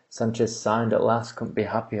 Sanchez signed at last. Couldn't be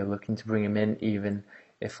happier. Looking to bring him in, even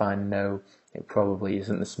if I know it probably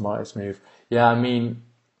isn't the smartest move. Yeah, I mean,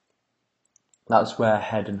 that's where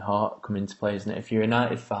head and heart come into play, isn't it? If you're a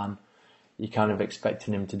United fan, you're kind of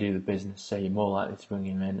expecting him to do the business, so you're more likely to bring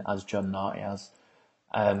him in, as John Narty has,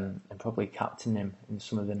 and probably captain him in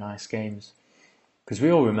some of the nice games. Because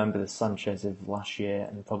we all remember the Sanchez of last year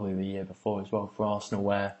and probably the year before as well for Arsenal,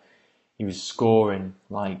 where he was scoring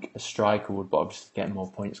like a striker would, but obviously getting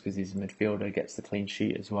more points because he's a midfielder, gets the clean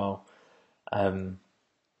sheet as well.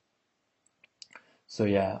 So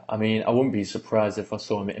yeah, I mean, I wouldn't be surprised if I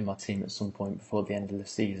saw him in my team at some point before the end of the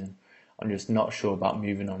season. I'm just not sure about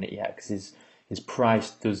moving on it yet because his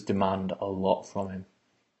price does demand a lot from him.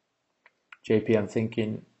 JP,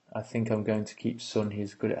 I think I'm going to keep Son.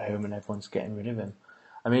 He's good at home and everyone's getting rid of him.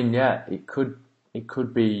 I mean, yeah, it could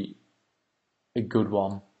be a good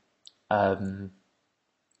one, a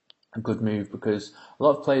good move because a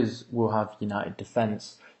lot of players will have United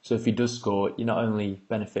defence. So if he does score, you're not only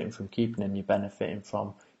benefiting from keeping him, you're benefiting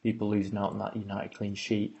from people losing out on that United clean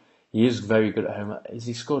sheet. He is very good at home. Has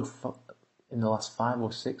he scored in the last 5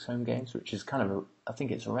 or 6 home games, which is kind of I think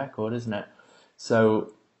it's a record, isn't it?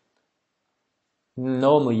 So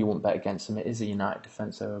normally you wouldn't bet against him. It is a United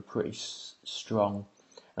defence, so they're pretty strong.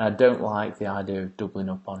 And I don't like the idea of doubling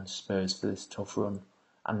up on Spurs for this tough run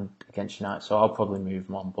and against United, so I'll probably move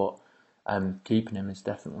him on. But keeping him is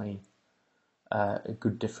definitely a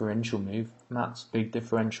good differential move. Matt's big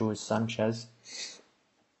differential is Sanchez.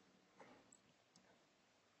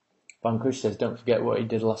 Van Kush says, don't forget what he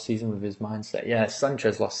did last season with his mindset. Yeah,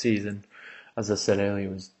 Sanchez last season, as I said earlier,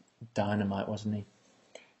 was dynamite, wasn't he?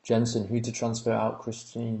 Jensen, who to transfer out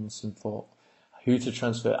Christensen for? Who to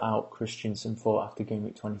transfer out Christensen for after game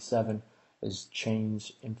week 27 as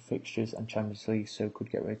change in fixtures and Champions League, so could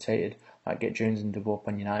get rotated. Might get Jones and double up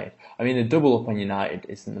on United. I mean, the double up on United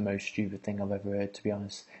isn't the most stupid thing I've ever heard, to be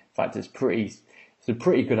honest. In fact, it's a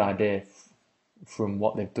pretty good idea from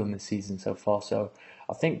what they've done this season so far. So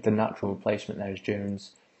I think the natural replacement there is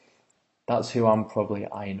Jones. That's who I'm probably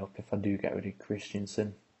eyeing up if I do get rid of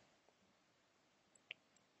Christensen.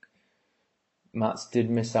 Mats did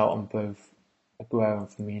miss out on both Aguero and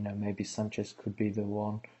Firmino. Maybe Sanchez could be the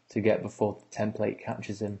one to get before the template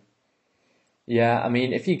catches him. Yeah, I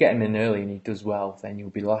mean, if you get him in early and he does well, then you'll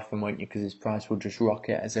be laughing, won't you? Because his price will just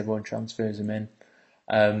rocket as everyone transfers him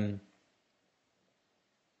in.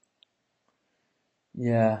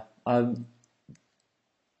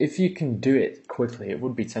 If you can do it quickly, it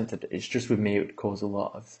would be tempted. It's just with me, it would cause a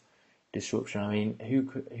lot of disruption. I mean,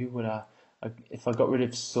 who would if I got rid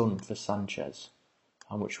of Son for Sanchez,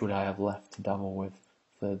 how much would I have left to dabble with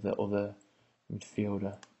for the other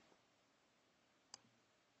midfielder?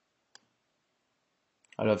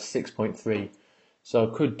 I'd have 6.3. So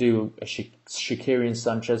I could do a Shaqiri and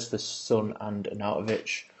Sanchez for Son and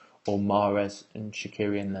Arnautovic, or Mahrez and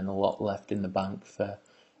Shaqiri, and then a lot left in the bank for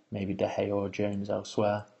maybe De Gea or Jones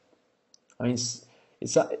elsewhere. I mean, it's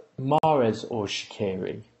that Mahrez or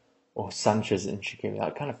Shaqiri, or Sanchez and Shaqiri.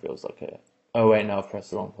 That kind of feels like a. Oh wait, no, I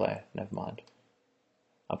pressed the wrong player. Never mind.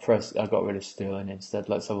 I got rid of Sterling instead.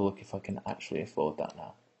 Let's have a look if I can actually afford that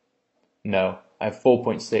now. No, I have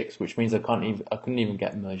 4.6, which means I couldn't even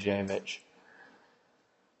get Milivojevic,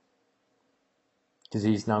 because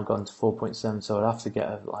he's now gone to 4.7. So I'd have to get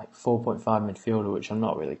a 4.5 midfielder, which I'm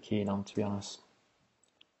not really keen on, to be honest.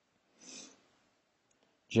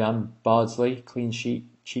 Jan Bardsley, clean sheet,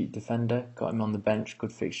 cheap defender, got him on the bench.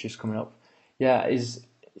 Good fixtures coming up. Yeah, is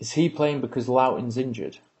he playing because Loughton's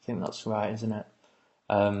injured? I think that's right, isn't it?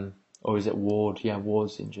 Or is it Ward? Yeah,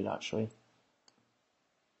 Ward's injured actually.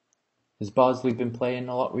 Has Bardsley been playing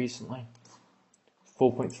a lot recently?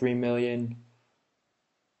 4.3 million.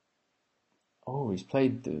 Oh, he's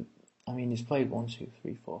played 1, 2,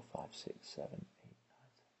 3, 4, 5, 6, 7, 8, 9.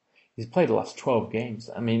 He's played the last 12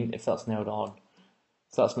 games. I mean, if that's nailed on.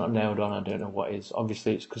 If that's not nailed on, I don't know what is.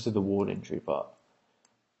 Obviously, it's because of the Ward injury, but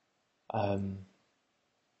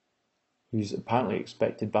who's apparently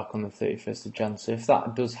expected back on the 31st of Jan. So if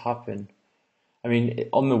that does happen, I mean,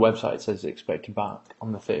 on the website it says expected back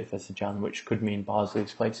on the 31st of Jan, which could mean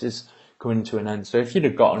Bardsley's place is coming to an end. So if you'd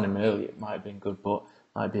have gotten him early, it might have been good, but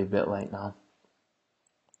might be a bit late now.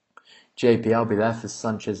 JP, I'll be there for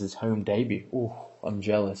Sanchez's home debut. Ooh, I'm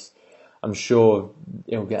jealous. I'm sure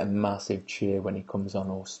he'll get a massive cheer when he comes on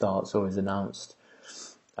or starts or is announced.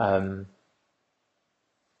 So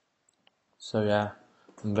yeah,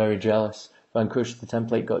 I'm very jealous. Vancouver, the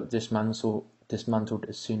template got dismantled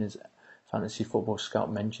as soon as Fantasy Football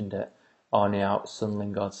Scout mentioned it. Arnie out, Son,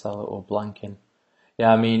 Lingard, Salah or blanking.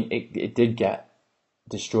 Yeah, I mean, it did get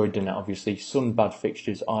destroyed, didn't it? Obviously, Son bad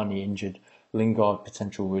fixtures, Arnie injured, Lingard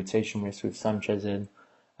potential rotation risk with Sanchez in.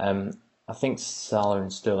 I think Salah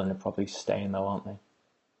and Sterling are probably staying though, aren't they?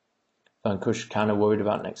 Vancouver kind of worried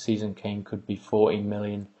about next season. Kane could be 14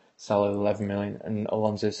 million, Salah 11 million, and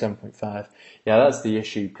Alonso 7.5. Yeah, that's the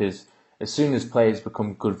issue, because as soon as players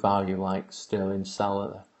become good value like Sterling,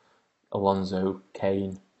 Salah, Alonso,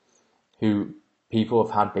 Kane, who people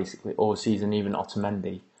have had basically all season, even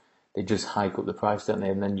Otamendi, they just hike up the price, don't they?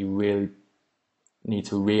 And then you really need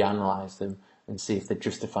to reanalyze them and see if they're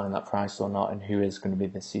justifying that price or not, and who is going to be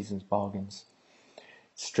this season's bargains.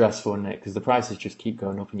 It's stressful, isn't it? Because the prices just keep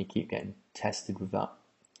going up and you keep getting tested with that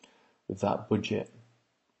budget.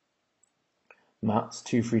 Matt's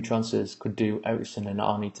 2 free transfers could do Ericsson and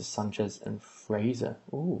Arnie to Sanchez and Fraser.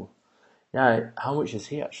 Ooh. Yeah, how much is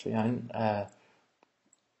he actually? I hadn't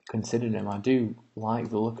considered him. I do like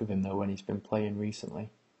the look of him though when he's been playing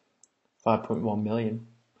recently. 5.1 million.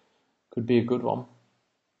 Could be a good one.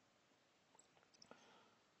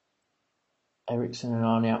 Ericsson and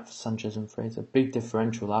Arnie out for Sanchez and Fraser. Big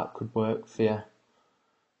differential, that could work for you.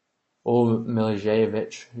 Or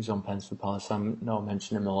Milivojevic, who's on pens for Palace. I know I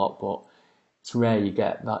mention him a lot, but it's rare you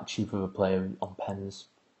get that cheap of a player on pens.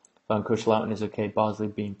 Vancouver, Loughton is okay. Bardsley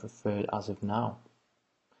being preferred as of now.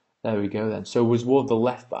 There we go then. So was Ward the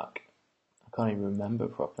left back? I can't even remember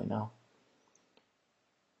properly now.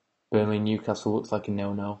 Burnley, Newcastle looks like a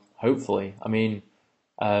 0-0. Hopefully. I mean,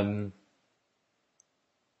 yeah,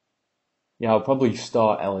 I'll probably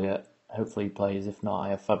start Elliott. Hopefully he plays. If not, I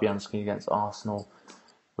have Fabianski against Arsenal,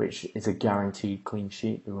 which is a guaranteed clean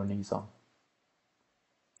sheet the run he's on.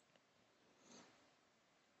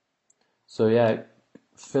 So yeah,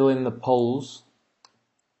 fill in the polls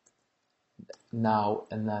now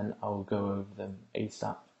and then I'll go over them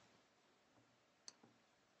ASAP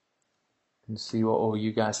and see what all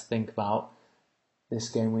you guys think about this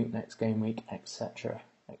game week, next game week, etc,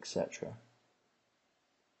 etc.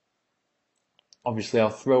 Obviously, I'll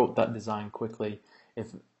throw up that design quickly. If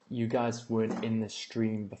you guys weren't in the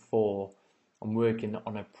stream before, I'm working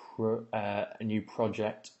on a new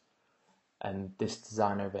project, and this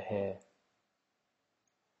design over here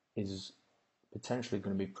is potentially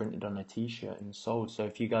going to be printed on a t-shirt and sold. So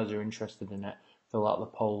if you guys are interested in it, fill out the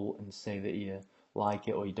poll and say that you like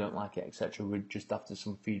it or you don't like it, etc. We're just after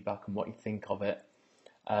some feedback on what you think of it.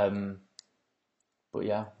 But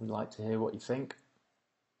yeah, we'd like to hear what you think.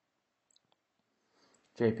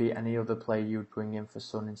 JP, any other player you would bring in for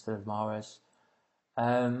Son instead of Mahrez?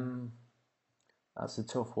 That's a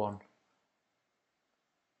tough one.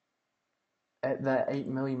 At their 8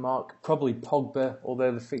 million mark, probably Pogba,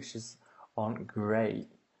 although the fixtures aren't great.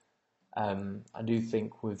 I do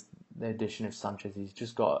think with the addition of Sanchez, he's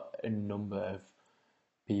just got a number of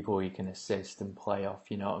people he can assist and play off,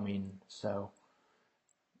 you know what I mean? So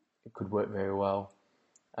it could work very well.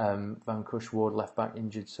 Van Kush, Ward, left back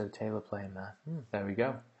injured, so Taylor playing there. There we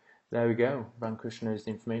go. There we go. Vanquish knows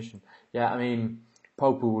the information. Yeah, I mean,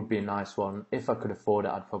 Pogba would be a nice one. If I could afford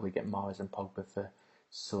it, I'd probably get Mahrez and Pogba for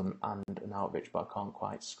Son and Arnautovic, but I can't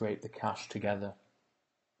quite scrape the cash together.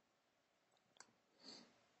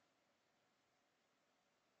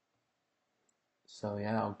 So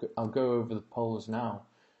yeah, I'll go over the polls now.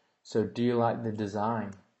 So do you like the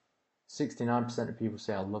design? 69% of people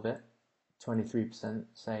say I love it. 23%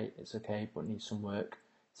 say it's okay but needs some work.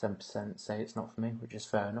 10% say it's not for me, which is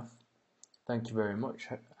fair enough. Thank you very much.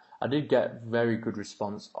 I did get very good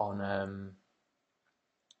response on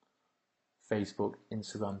Facebook,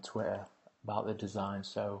 Instagram, Twitter about the design,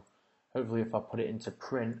 so hopefully if I put it into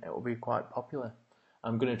print it will be quite popular.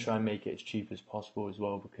 I'm going to try and make it as cheap as possible as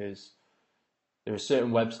well, because there are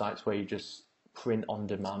certain websites where you just print on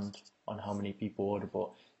demand on how many people order, but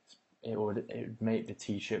it would make the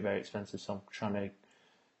t-shirt very expensive, so I'm trying to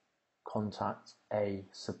contact a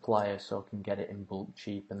supplier so I can get it in bulk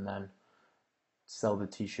cheap and then sell the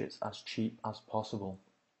t-shirts as cheap as possible.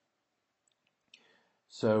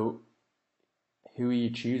 So who are you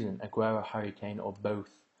choosing, Aguero, Harry Kane, or both?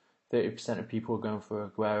 30% of people are going for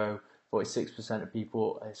Aguero, 46% of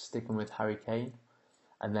people are sticking with Harry Kane,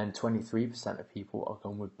 and then 23% of people are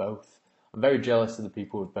going with both. I'm very jealous of the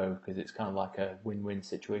people with both, because it's kind of like a win-win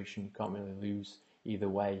situation. You can't really lose either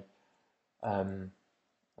way. And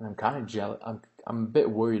I'm kind of jealous. I'm a bit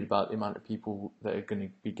worried about the amount of people that are going to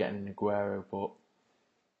be getting an Aguero, but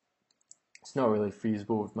it's not really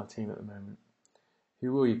feasible with my team at the moment.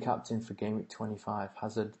 Who will you captain for Game Week 25?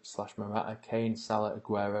 Hazard / Morata, Kane, Salah,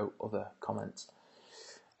 Aguero, other comments.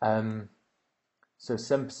 So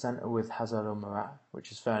 7% are with Hazard or Morata,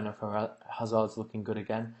 which is fair enough. Hazard's looking good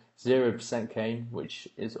again. 0% Kane, which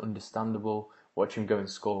is understandable. Watch him go and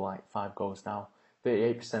score like 5 goals now.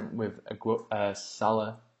 38% with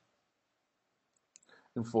Salah,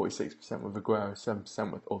 and 46% with Aguero.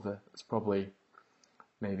 7% with other. It's probably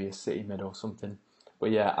maybe a City mid or something.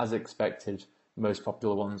 But yeah, as expected, the most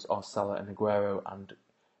popular ones are Salah and Aguero, and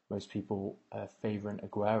most people favouring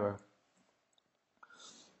Aguero.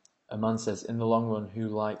 A man says, in the long run, who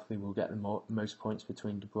likely will get the most points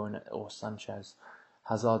between De Bruyne or Sanchez?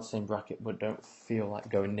 Hazard, same bracket, but don't feel like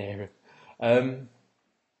going near him.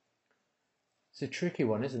 It's a tricky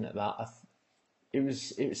one, isn't it? That it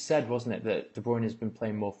was said, wasn't it, that De Bruyne has been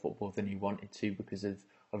playing more football than he wanted to because of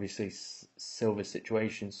obviously Silva's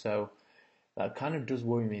situation. So that kind of does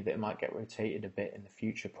worry me that it might get rotated a bit in the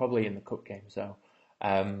future, probably in the cup games though.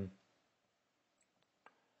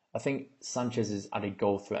 I think Sanchez's added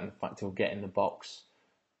goal threat and the fact he'll get in the box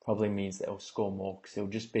probably means that he'll score more, because he'll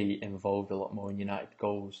just be involved a lot more in United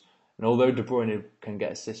goals. And although De Bruyne can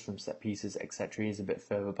get assists from set pieces, etc., he's a bit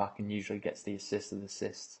further back and usually gets the assist of the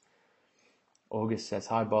assists. August says,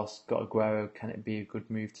 hi boss, got Aguero. Can it be a good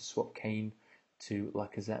move to swap Kane to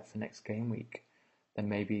Lacazette for next game week? Then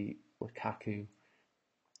maybe Lukaku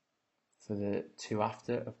for the 2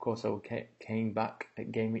 after. Of course, I will Kane back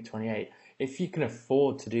at game week 28. If you can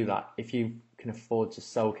afford to do that, if you can afford to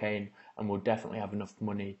sell Kane and will definitely have enough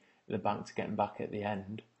money in the bank to get him back at the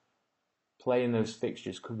end, playing those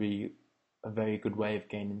fixtures could be a very good way of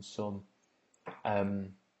gaining some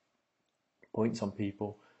points on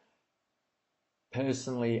people.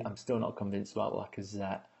 Personally, I'm still not convinced about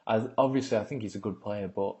Lacazette. Obviously, I think he's a good player,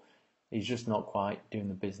 but he's just not quite doing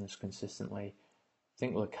the business consistently. I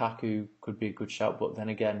think Lukaku could be a good shout, but then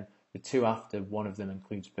again, the 2 after, one of them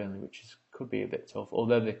includes Burnley, which could be a bit tough,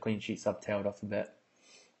 although the clean sheets have tailed off a bit.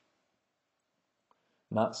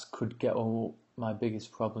 Mats could get all my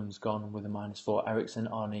biggest problems gone with a -4. Eriksen,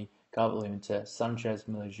 Arnie, Calvert-Lewin, Sanchez,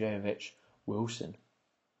 Milivojevic, Wilson.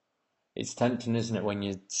 It's tempting, isn't it, when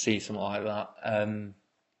you see something like that?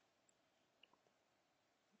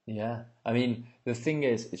 Yeah, I mean, the thing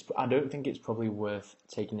is, I don't think it's probably worth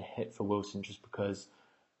taking a hit for Wilson just because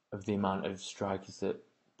of the amount of strikers that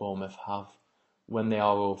Bournemouth have. When they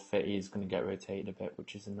are all fit, he's going to get rotated a bit,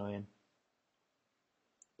 which is annoying.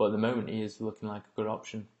 But at the moment, he is looking like a good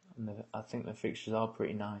option. And I think the fixtures are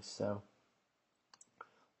pretty nice, so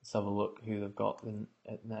let's have a look who they've got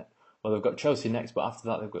at next. Well, they've got Chelsea next, but after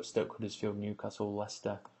that, they've got Stoke, Huddersfield, Newcastle,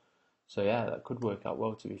 Leicester. So yeah, that could work out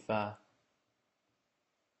well, to be fair.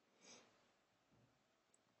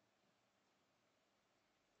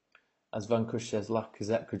 As Vanquish says,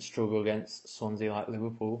 Lacazette could struggle against Swansea like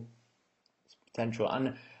Liverpool. It's potential.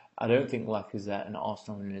 And I don't think Lacazette and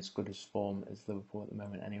Arsenal are in as good as form as Liverpool at the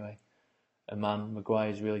moment anyway. And man, Maguire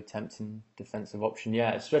is really tempting defensive option.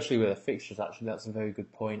 Yeah, especially with the fixtures, actually, that's a very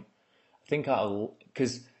good point. I think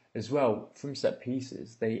because as well, from set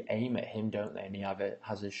pieces, they aim at him, don't they? And he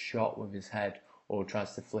has a shot with his head or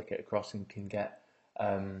tries to flick it across and can get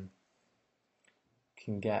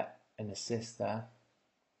an assist there.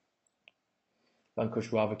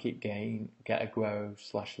 Vankush rather get Aguero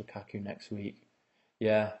 / Lukaku next week.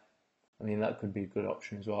 Yeah, I mean that could be a good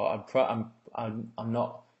option as well. I'm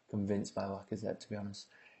not convinced by Lacazette, to be honest.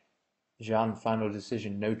 Jean, final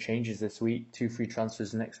decision: no changes this week. 2 free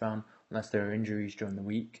transfers next round unless there are injuries during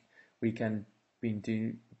the weekend.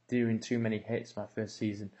 Been doing too many hits my first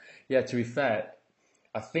season. Yeah, to be fair,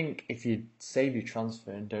 I think if you save your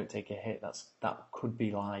transfer and don't take a hit, that could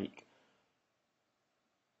be like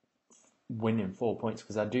winning 4 points,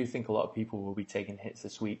 because I do think a lot of people will be taking hits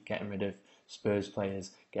this week, getting rid of Spurs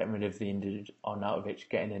players, getting rid of the injured Arnautovic,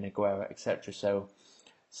 getting in Aguero, etc. So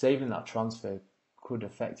saving that transfer could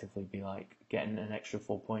effectively be like getting an extra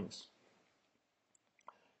 4 points.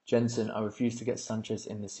 Jensen, I refuse to get Sanchez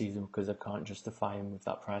in the season because I can't justify him with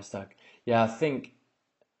that price tag. Yeah, I think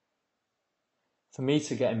for me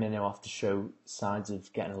to get him in, I'll have to show signs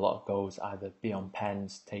of getting a lot of goals, either be on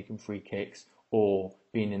pens, taking free kicks, or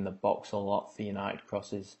being in the box a lot for United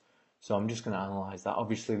crosses. So I'm just going to analyse that.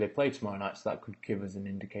 Obviously, they play tomorrow night, so that could give us an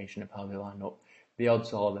indication of how they line up. The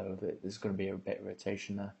odds are, though, that there's going to be a bit of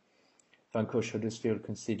rotation there. Vankush, Huddersfield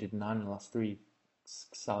conceded 9 in the last 3.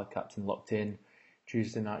 Salah captain locked in.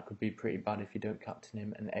 Tuesday night could be pretty bad if you don't captain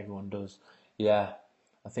him, and everyone does. Yeah,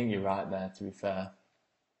 I think you're right there, to be fair.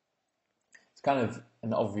 It's kind of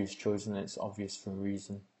an obvious choice, and it's obvious for a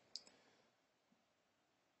reason.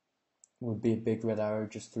 Would be a big red arrow,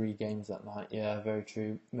 just 3 games that night. Yeah, very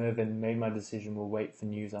true. Mervyn, made my decision, will wait for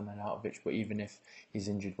news on Arnautovic, but even if he's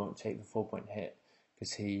injured, won't take the 4-point hit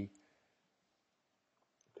because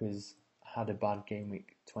had a bad game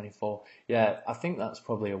week 24. Yeah, I think that's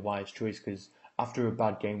probably a wise choice, because after a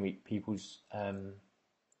bad game week, people's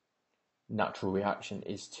natural reaction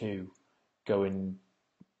is to go and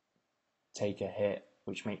take a hit,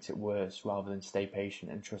 which makes it worse, rather than stay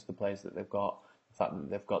patient and trust the players that they've got, the fact that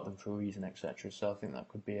they've got them for a reason, etc. So I think that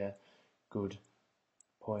could be a good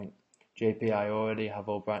point. JP, I already have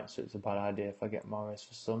Albrighton, so it's a bad idea if I get Morris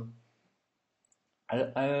for some.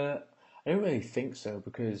 I don't really think so,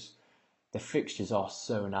 because the fixtures are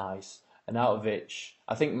so nice. And Arnautovic,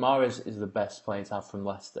 I think Mahrez is the best player to have from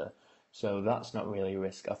Leicester, so that's not really a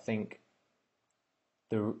risk. I think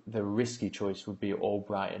the risky choice would be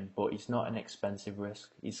Albrighton, but he's not an expensive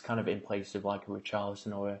risk. He's kind of in place of like a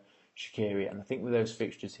Richarlison or a Shaqiri, and I think with those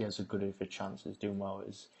fixtures he has as good of a chance as doing well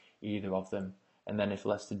as either of them. And then if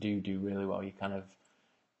Leicester do really well, you kind of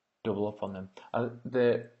double up on them.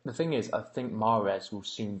 The thing is, I think Mahrez will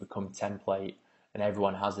soon become template, and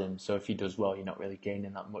everyone has him. So if he does well, you're not really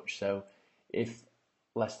gaining that much. So if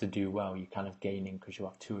Leicester do well, you're kind of gaining because you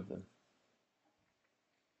have 2 of them.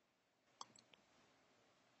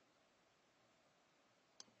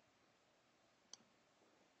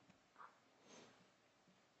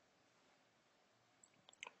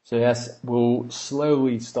 So yes, we'll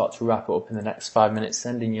slowly start to wrap it up in the next 5 minutes.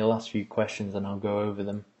 Send in your last few questions and I'll go over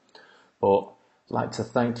them. But I'd like to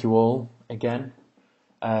thank you all again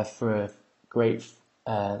for a great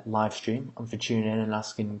live stream and for tuning in and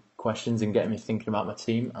asking questions and getting me thinking about my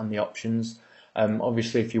team and the options.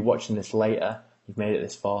 Obviously, if you're watching this later, you've made it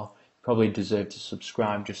this far, you probably deserve to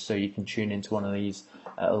subscribe just so you can tune into one of these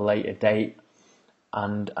at a later date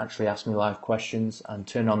and actually ask me live questions, and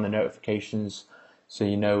turn on the notifications so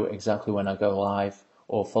you know exactly when I go live,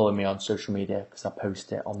 or follow me on social media because I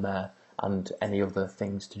post it on there, and any other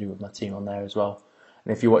things to do with my team on there as well.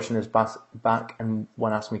 And if you're watching this back and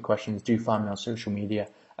want to ask me questions, do find me on social media,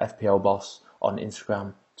 FPL Boss, on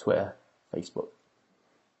Instagram, Twitter, Facebook.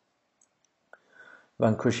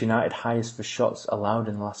 Vankush, United highest for shots allowed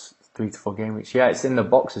in the last 3 to 4 game weeks. Yeah, it's in the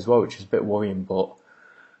box as well, which is a bit worrying, but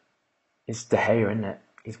it's De Gea, isn't it?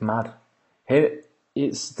 He's mad. Here,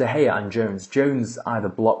 it's De Gea and Jones. Jones either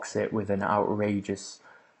blocks it with an outrageous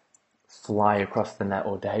fly across the net,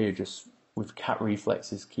 or De Gea just, with cat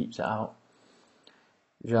reflexes, keeps it out.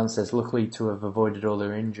 Jean says, luckily to have avoided all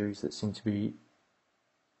their injuries that seem to be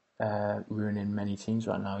ruining many teams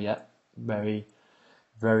right now. Yeah, very,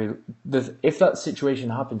 very. If that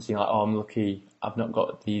situation happens, you're like, oh, I'm lucky I've not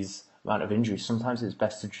got these amount of injuries. Sometimes it's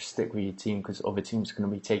best to just stick with your team because other teams are going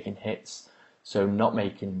to be taking hits. So not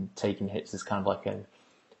taking hits is kind of like an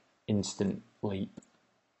instant leap.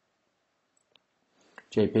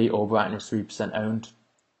 JP, Albrighton is 3% owned.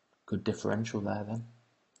 Good differential there then.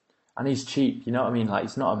 And he's cheap, you know what I mean? Like,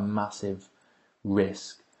 it's not a massive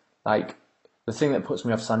risk. Like, the thing that puts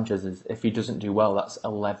me off Sanchez is if he doesn't do well, that's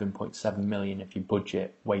 11.7 million if you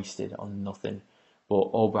budget wasted on nothing.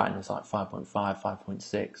 But Albrighton is like 5.5,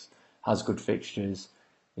 5.6, has good fixtures,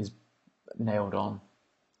 is nailed on.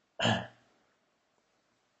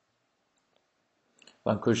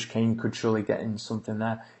 Vancouver, Kane could surely get in something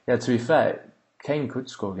there. Yeah, to be fair, Kane could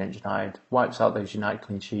score against United, wipes out those United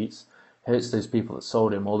clean sheets, hurts those people that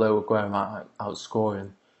sold him, although Aguero might outscore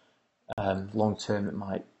him. Long term, it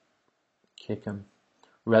might kick him.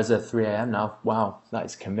 Reza 3am now. Wow, that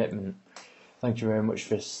is commitment. Thank you very much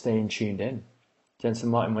for staying tuned in. Jensen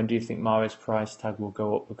Martin, when do you think Mahrez's price tag will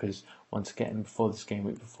go up? Because I want to get him before this game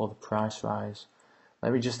week, before the price rise.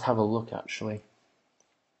 Let me just have a look actually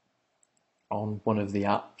on one of the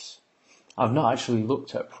apps. I've not actually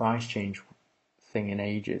looked at a price change thing in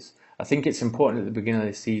ages. I think it's important at the beginning of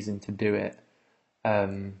the season to do it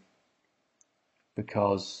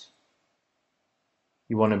because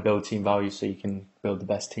you want to build team value so you can build the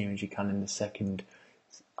best team as you can in the second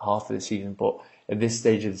half of the season. But at this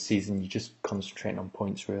stage of the season, you're just concentrating on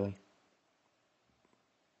points, really.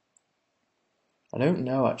 I don't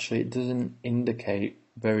know, actually. It doesn't indicate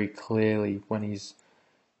very clearly when he's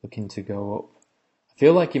looking to go up. I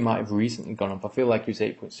feel like he might have recently gone up. I feel like he was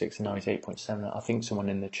 8.6 and now he's 8.7. I think someone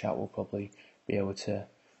in the chat will probably be able to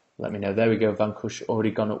let me know. There we go. Vankush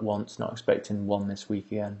already gone up once. Not expecting one this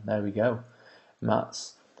week again. There we go.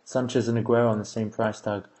 Mats. Sanchez and Aguero on the same price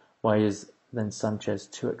tag. Why is then Sanchez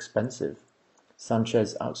too expensive?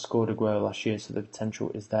 Sanchez outscored Aguero last year, so the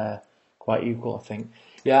potential is there. Quite equal, I think.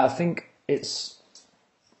 Yeah, I think it's...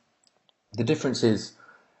 The difference is,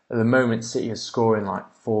 at the moment, City are scoring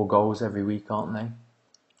like 4 goals every week, aren't they?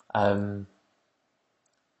 And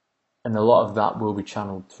a lot of that will be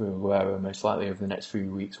channeled through Aguero, most likely over the next few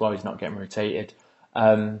weeks, while he's not getting rotated.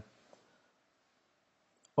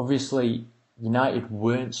 Obviously, United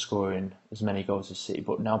weren't scoring as many goals as City,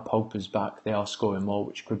 but now Pogba's back, they are scoring more,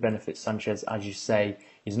 which could benefit Sanchez. As you say,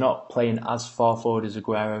 he's not playing as far forward as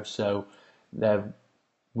Aguero, so there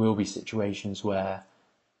will be situations where,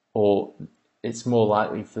 or it's more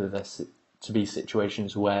likely for there to be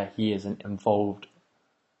situations where he isn't involved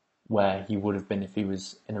where he would have been if he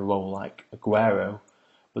was in a role like Aguero.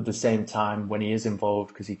 But at the same time, when he is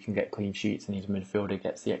involved, because he can get clean sheets and he's a midfielder,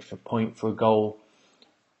 gets the extra point for a goal,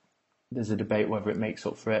 there's a debate whether it makes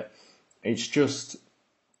up for it. It's just,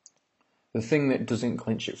 the thing that doesn't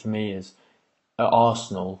clinch it for me is, at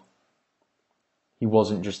Arsenal, he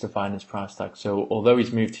wasn't justifying his price tag. So although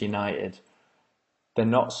he's moved to United, they're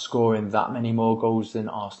not scoring that many more goals than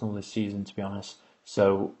Arsenal this season, to be honest.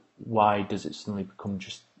 So why does it suddenly become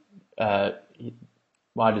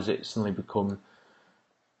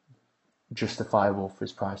justifiable for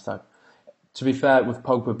his price tag? To be fair, with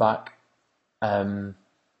Pogba back and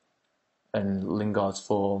Lingard's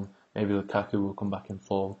form, maybe Lukaku will come back in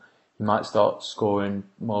form. He might start scoring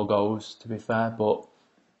more goals, to be fair, but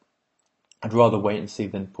I'd rather wait and see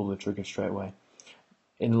than pull the trigger straight away.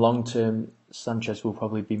 In long term, Sanchez will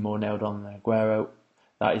probably be more nailed on than Aguero.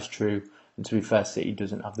 That is true. And to be fair, City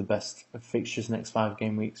doesn't have the best of fixtures next 5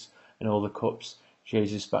 game weeks in all the cups.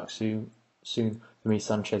 Jesus back soon. For me,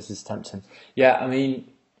 Sanchez is tempting. Yeah, I mean,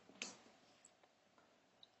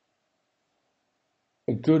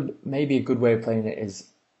 maybe a good way of playing it is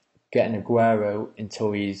getting Aguero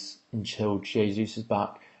until Jesus is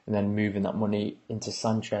back, and then moving that money into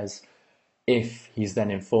Sanchez. If he's then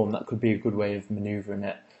in form, that could be a good way of manoeuvring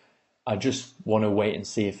it. I just want to wait and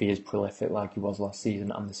see if he is prolific like he was last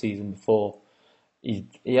season and the season before. He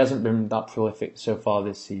hasn't been that prolific so far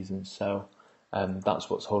this season, so that's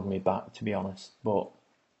what's holding me back, to be honest. But,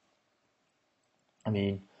 I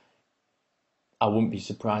mean, I wouldn't be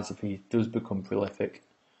surprised if he does become prolific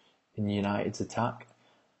in United's attack.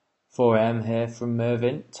 4am here from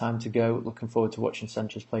Mervyn. Time to go. Looking forward to watching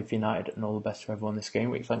Sanchez play for United, and all the best for everyone this game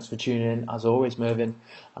week. Thanks for tuning in, as always, Mervyn.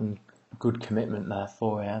 And good commitment there,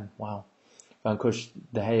 4am. Wow. Vankush,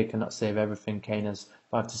 De Gea cannot save everything. Kane has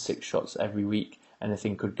 5 to 6 shots every week.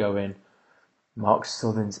 Anything could go in. Mark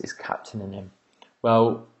Southerns is captaining him.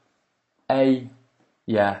 Well,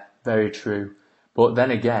 yeah, very true. But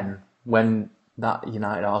then again, when that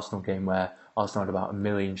United-Arsenal game where Arsenal had about 1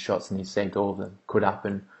 million shots and he saved all of them could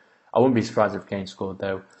happen, I wouldn't be surprised if Kane scored,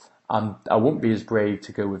 though. I wouldn't be as brave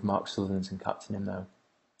to go with Mark Southerns and captain him, though,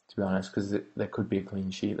 to be honest, because there could be a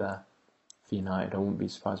clean sheet there for United. I wouldn't be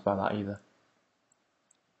surprised by that either.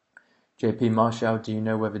 JP Martial, do you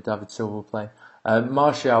know whether David Silva will play?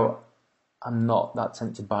 Martial, I'm not that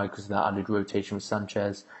tempted by because of that added rotation with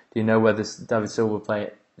Sanchez. Do you know whether David Silva will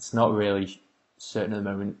play? It's not really certain at the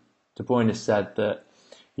moment. De Bruyne has said that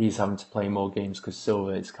he's having to play more games because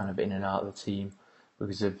Silva is kind of in and out of the team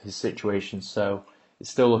because of his situation. So it's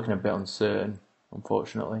still looking a bit uncertain,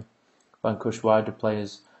 unfortunately. Vankush, why do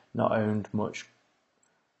players not owned much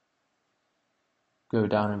go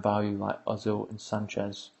down in value like Ozil and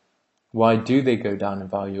Sanchez? Why do they go down in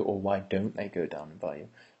value, or why don't they go down in value?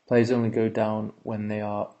 Players only go down when they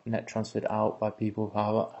are net transferred out by people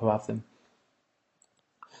who have them.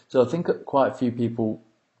 So I think quite a few people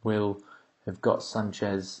will have got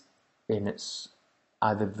Sanchez in its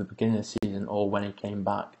either the beginning of the season or when he came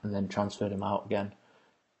back and then transferred him out again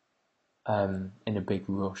in a big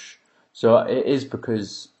rush. So it is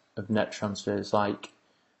because of net transfers. Like,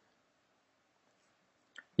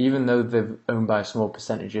 even though they're owned by a small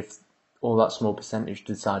percentage, if all that small percentage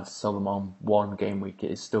decides to sell them on one game week,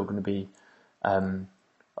 it is still going to be a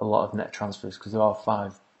lot of net transfers because there are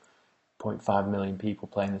 5.5 million people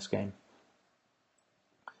playing this game.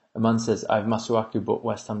 A man says, I have Masuaku, but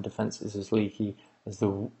West Ham defence is as leaky as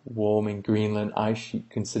the warming Greenland ice sheet,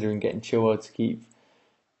 considering getting Chilwell to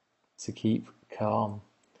keep calm.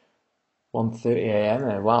 1:30 a.m.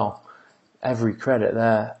 there, wow. Every credit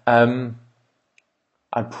there.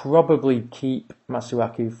 I'd probably keep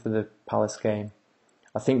Masuaku for the Palace game.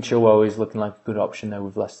 I think Chilwell is looking like a good option there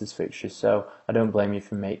with Leicester's fixtures, so I don't blame you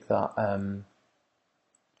if you make that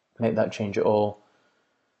change at all.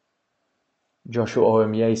 Joshua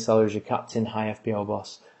Orem, yay, Salah is your captain. Hi, FPL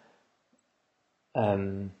boss.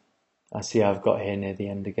 I see I've got here near the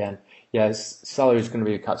end again. Yeah, Salah is going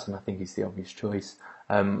to be the captain. I think he's the obvious choice.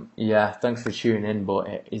 Yeah, thanks for tuning in, but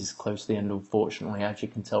it is close to the end, unfortunately, as you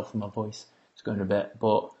can tell from my voice. It's going a bit,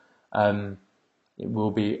 but it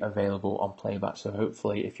will be available on playback, so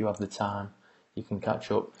hopefully if you have the time you can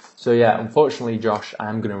catch up. So yeah, unfortunately, Josh,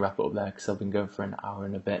 I'm going to wrap it up there because I've been going for an hour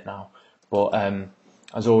and a bit now, but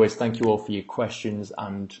as always, thank you all for your questions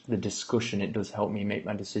and the discussion. It does help me make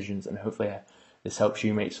my decisions, and hopefully this helps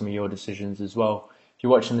you make some of your decisions as well. If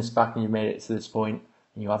you're watching this back and you made it to this point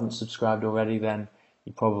and you haven't subscribed already, then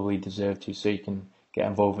you probably deserve to, so you can get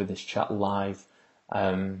involved with this chat live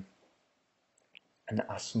and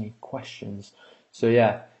ask me questions. So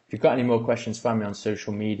yeah, if you've got any more questions, find me on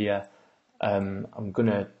social media. I'm going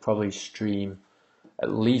to probably stream at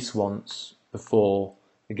least once before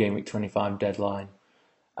the Game Week 25 deadline.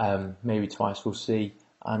 Maybe twice, we'll see.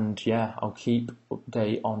 And yeah, I'll keep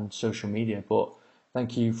update on social media. But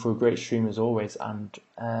thank you for a great stream as always, and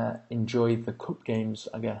enjoy the cup games,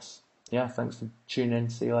 I guess. Yeah, thanks for tuning in.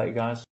 See you later, guys.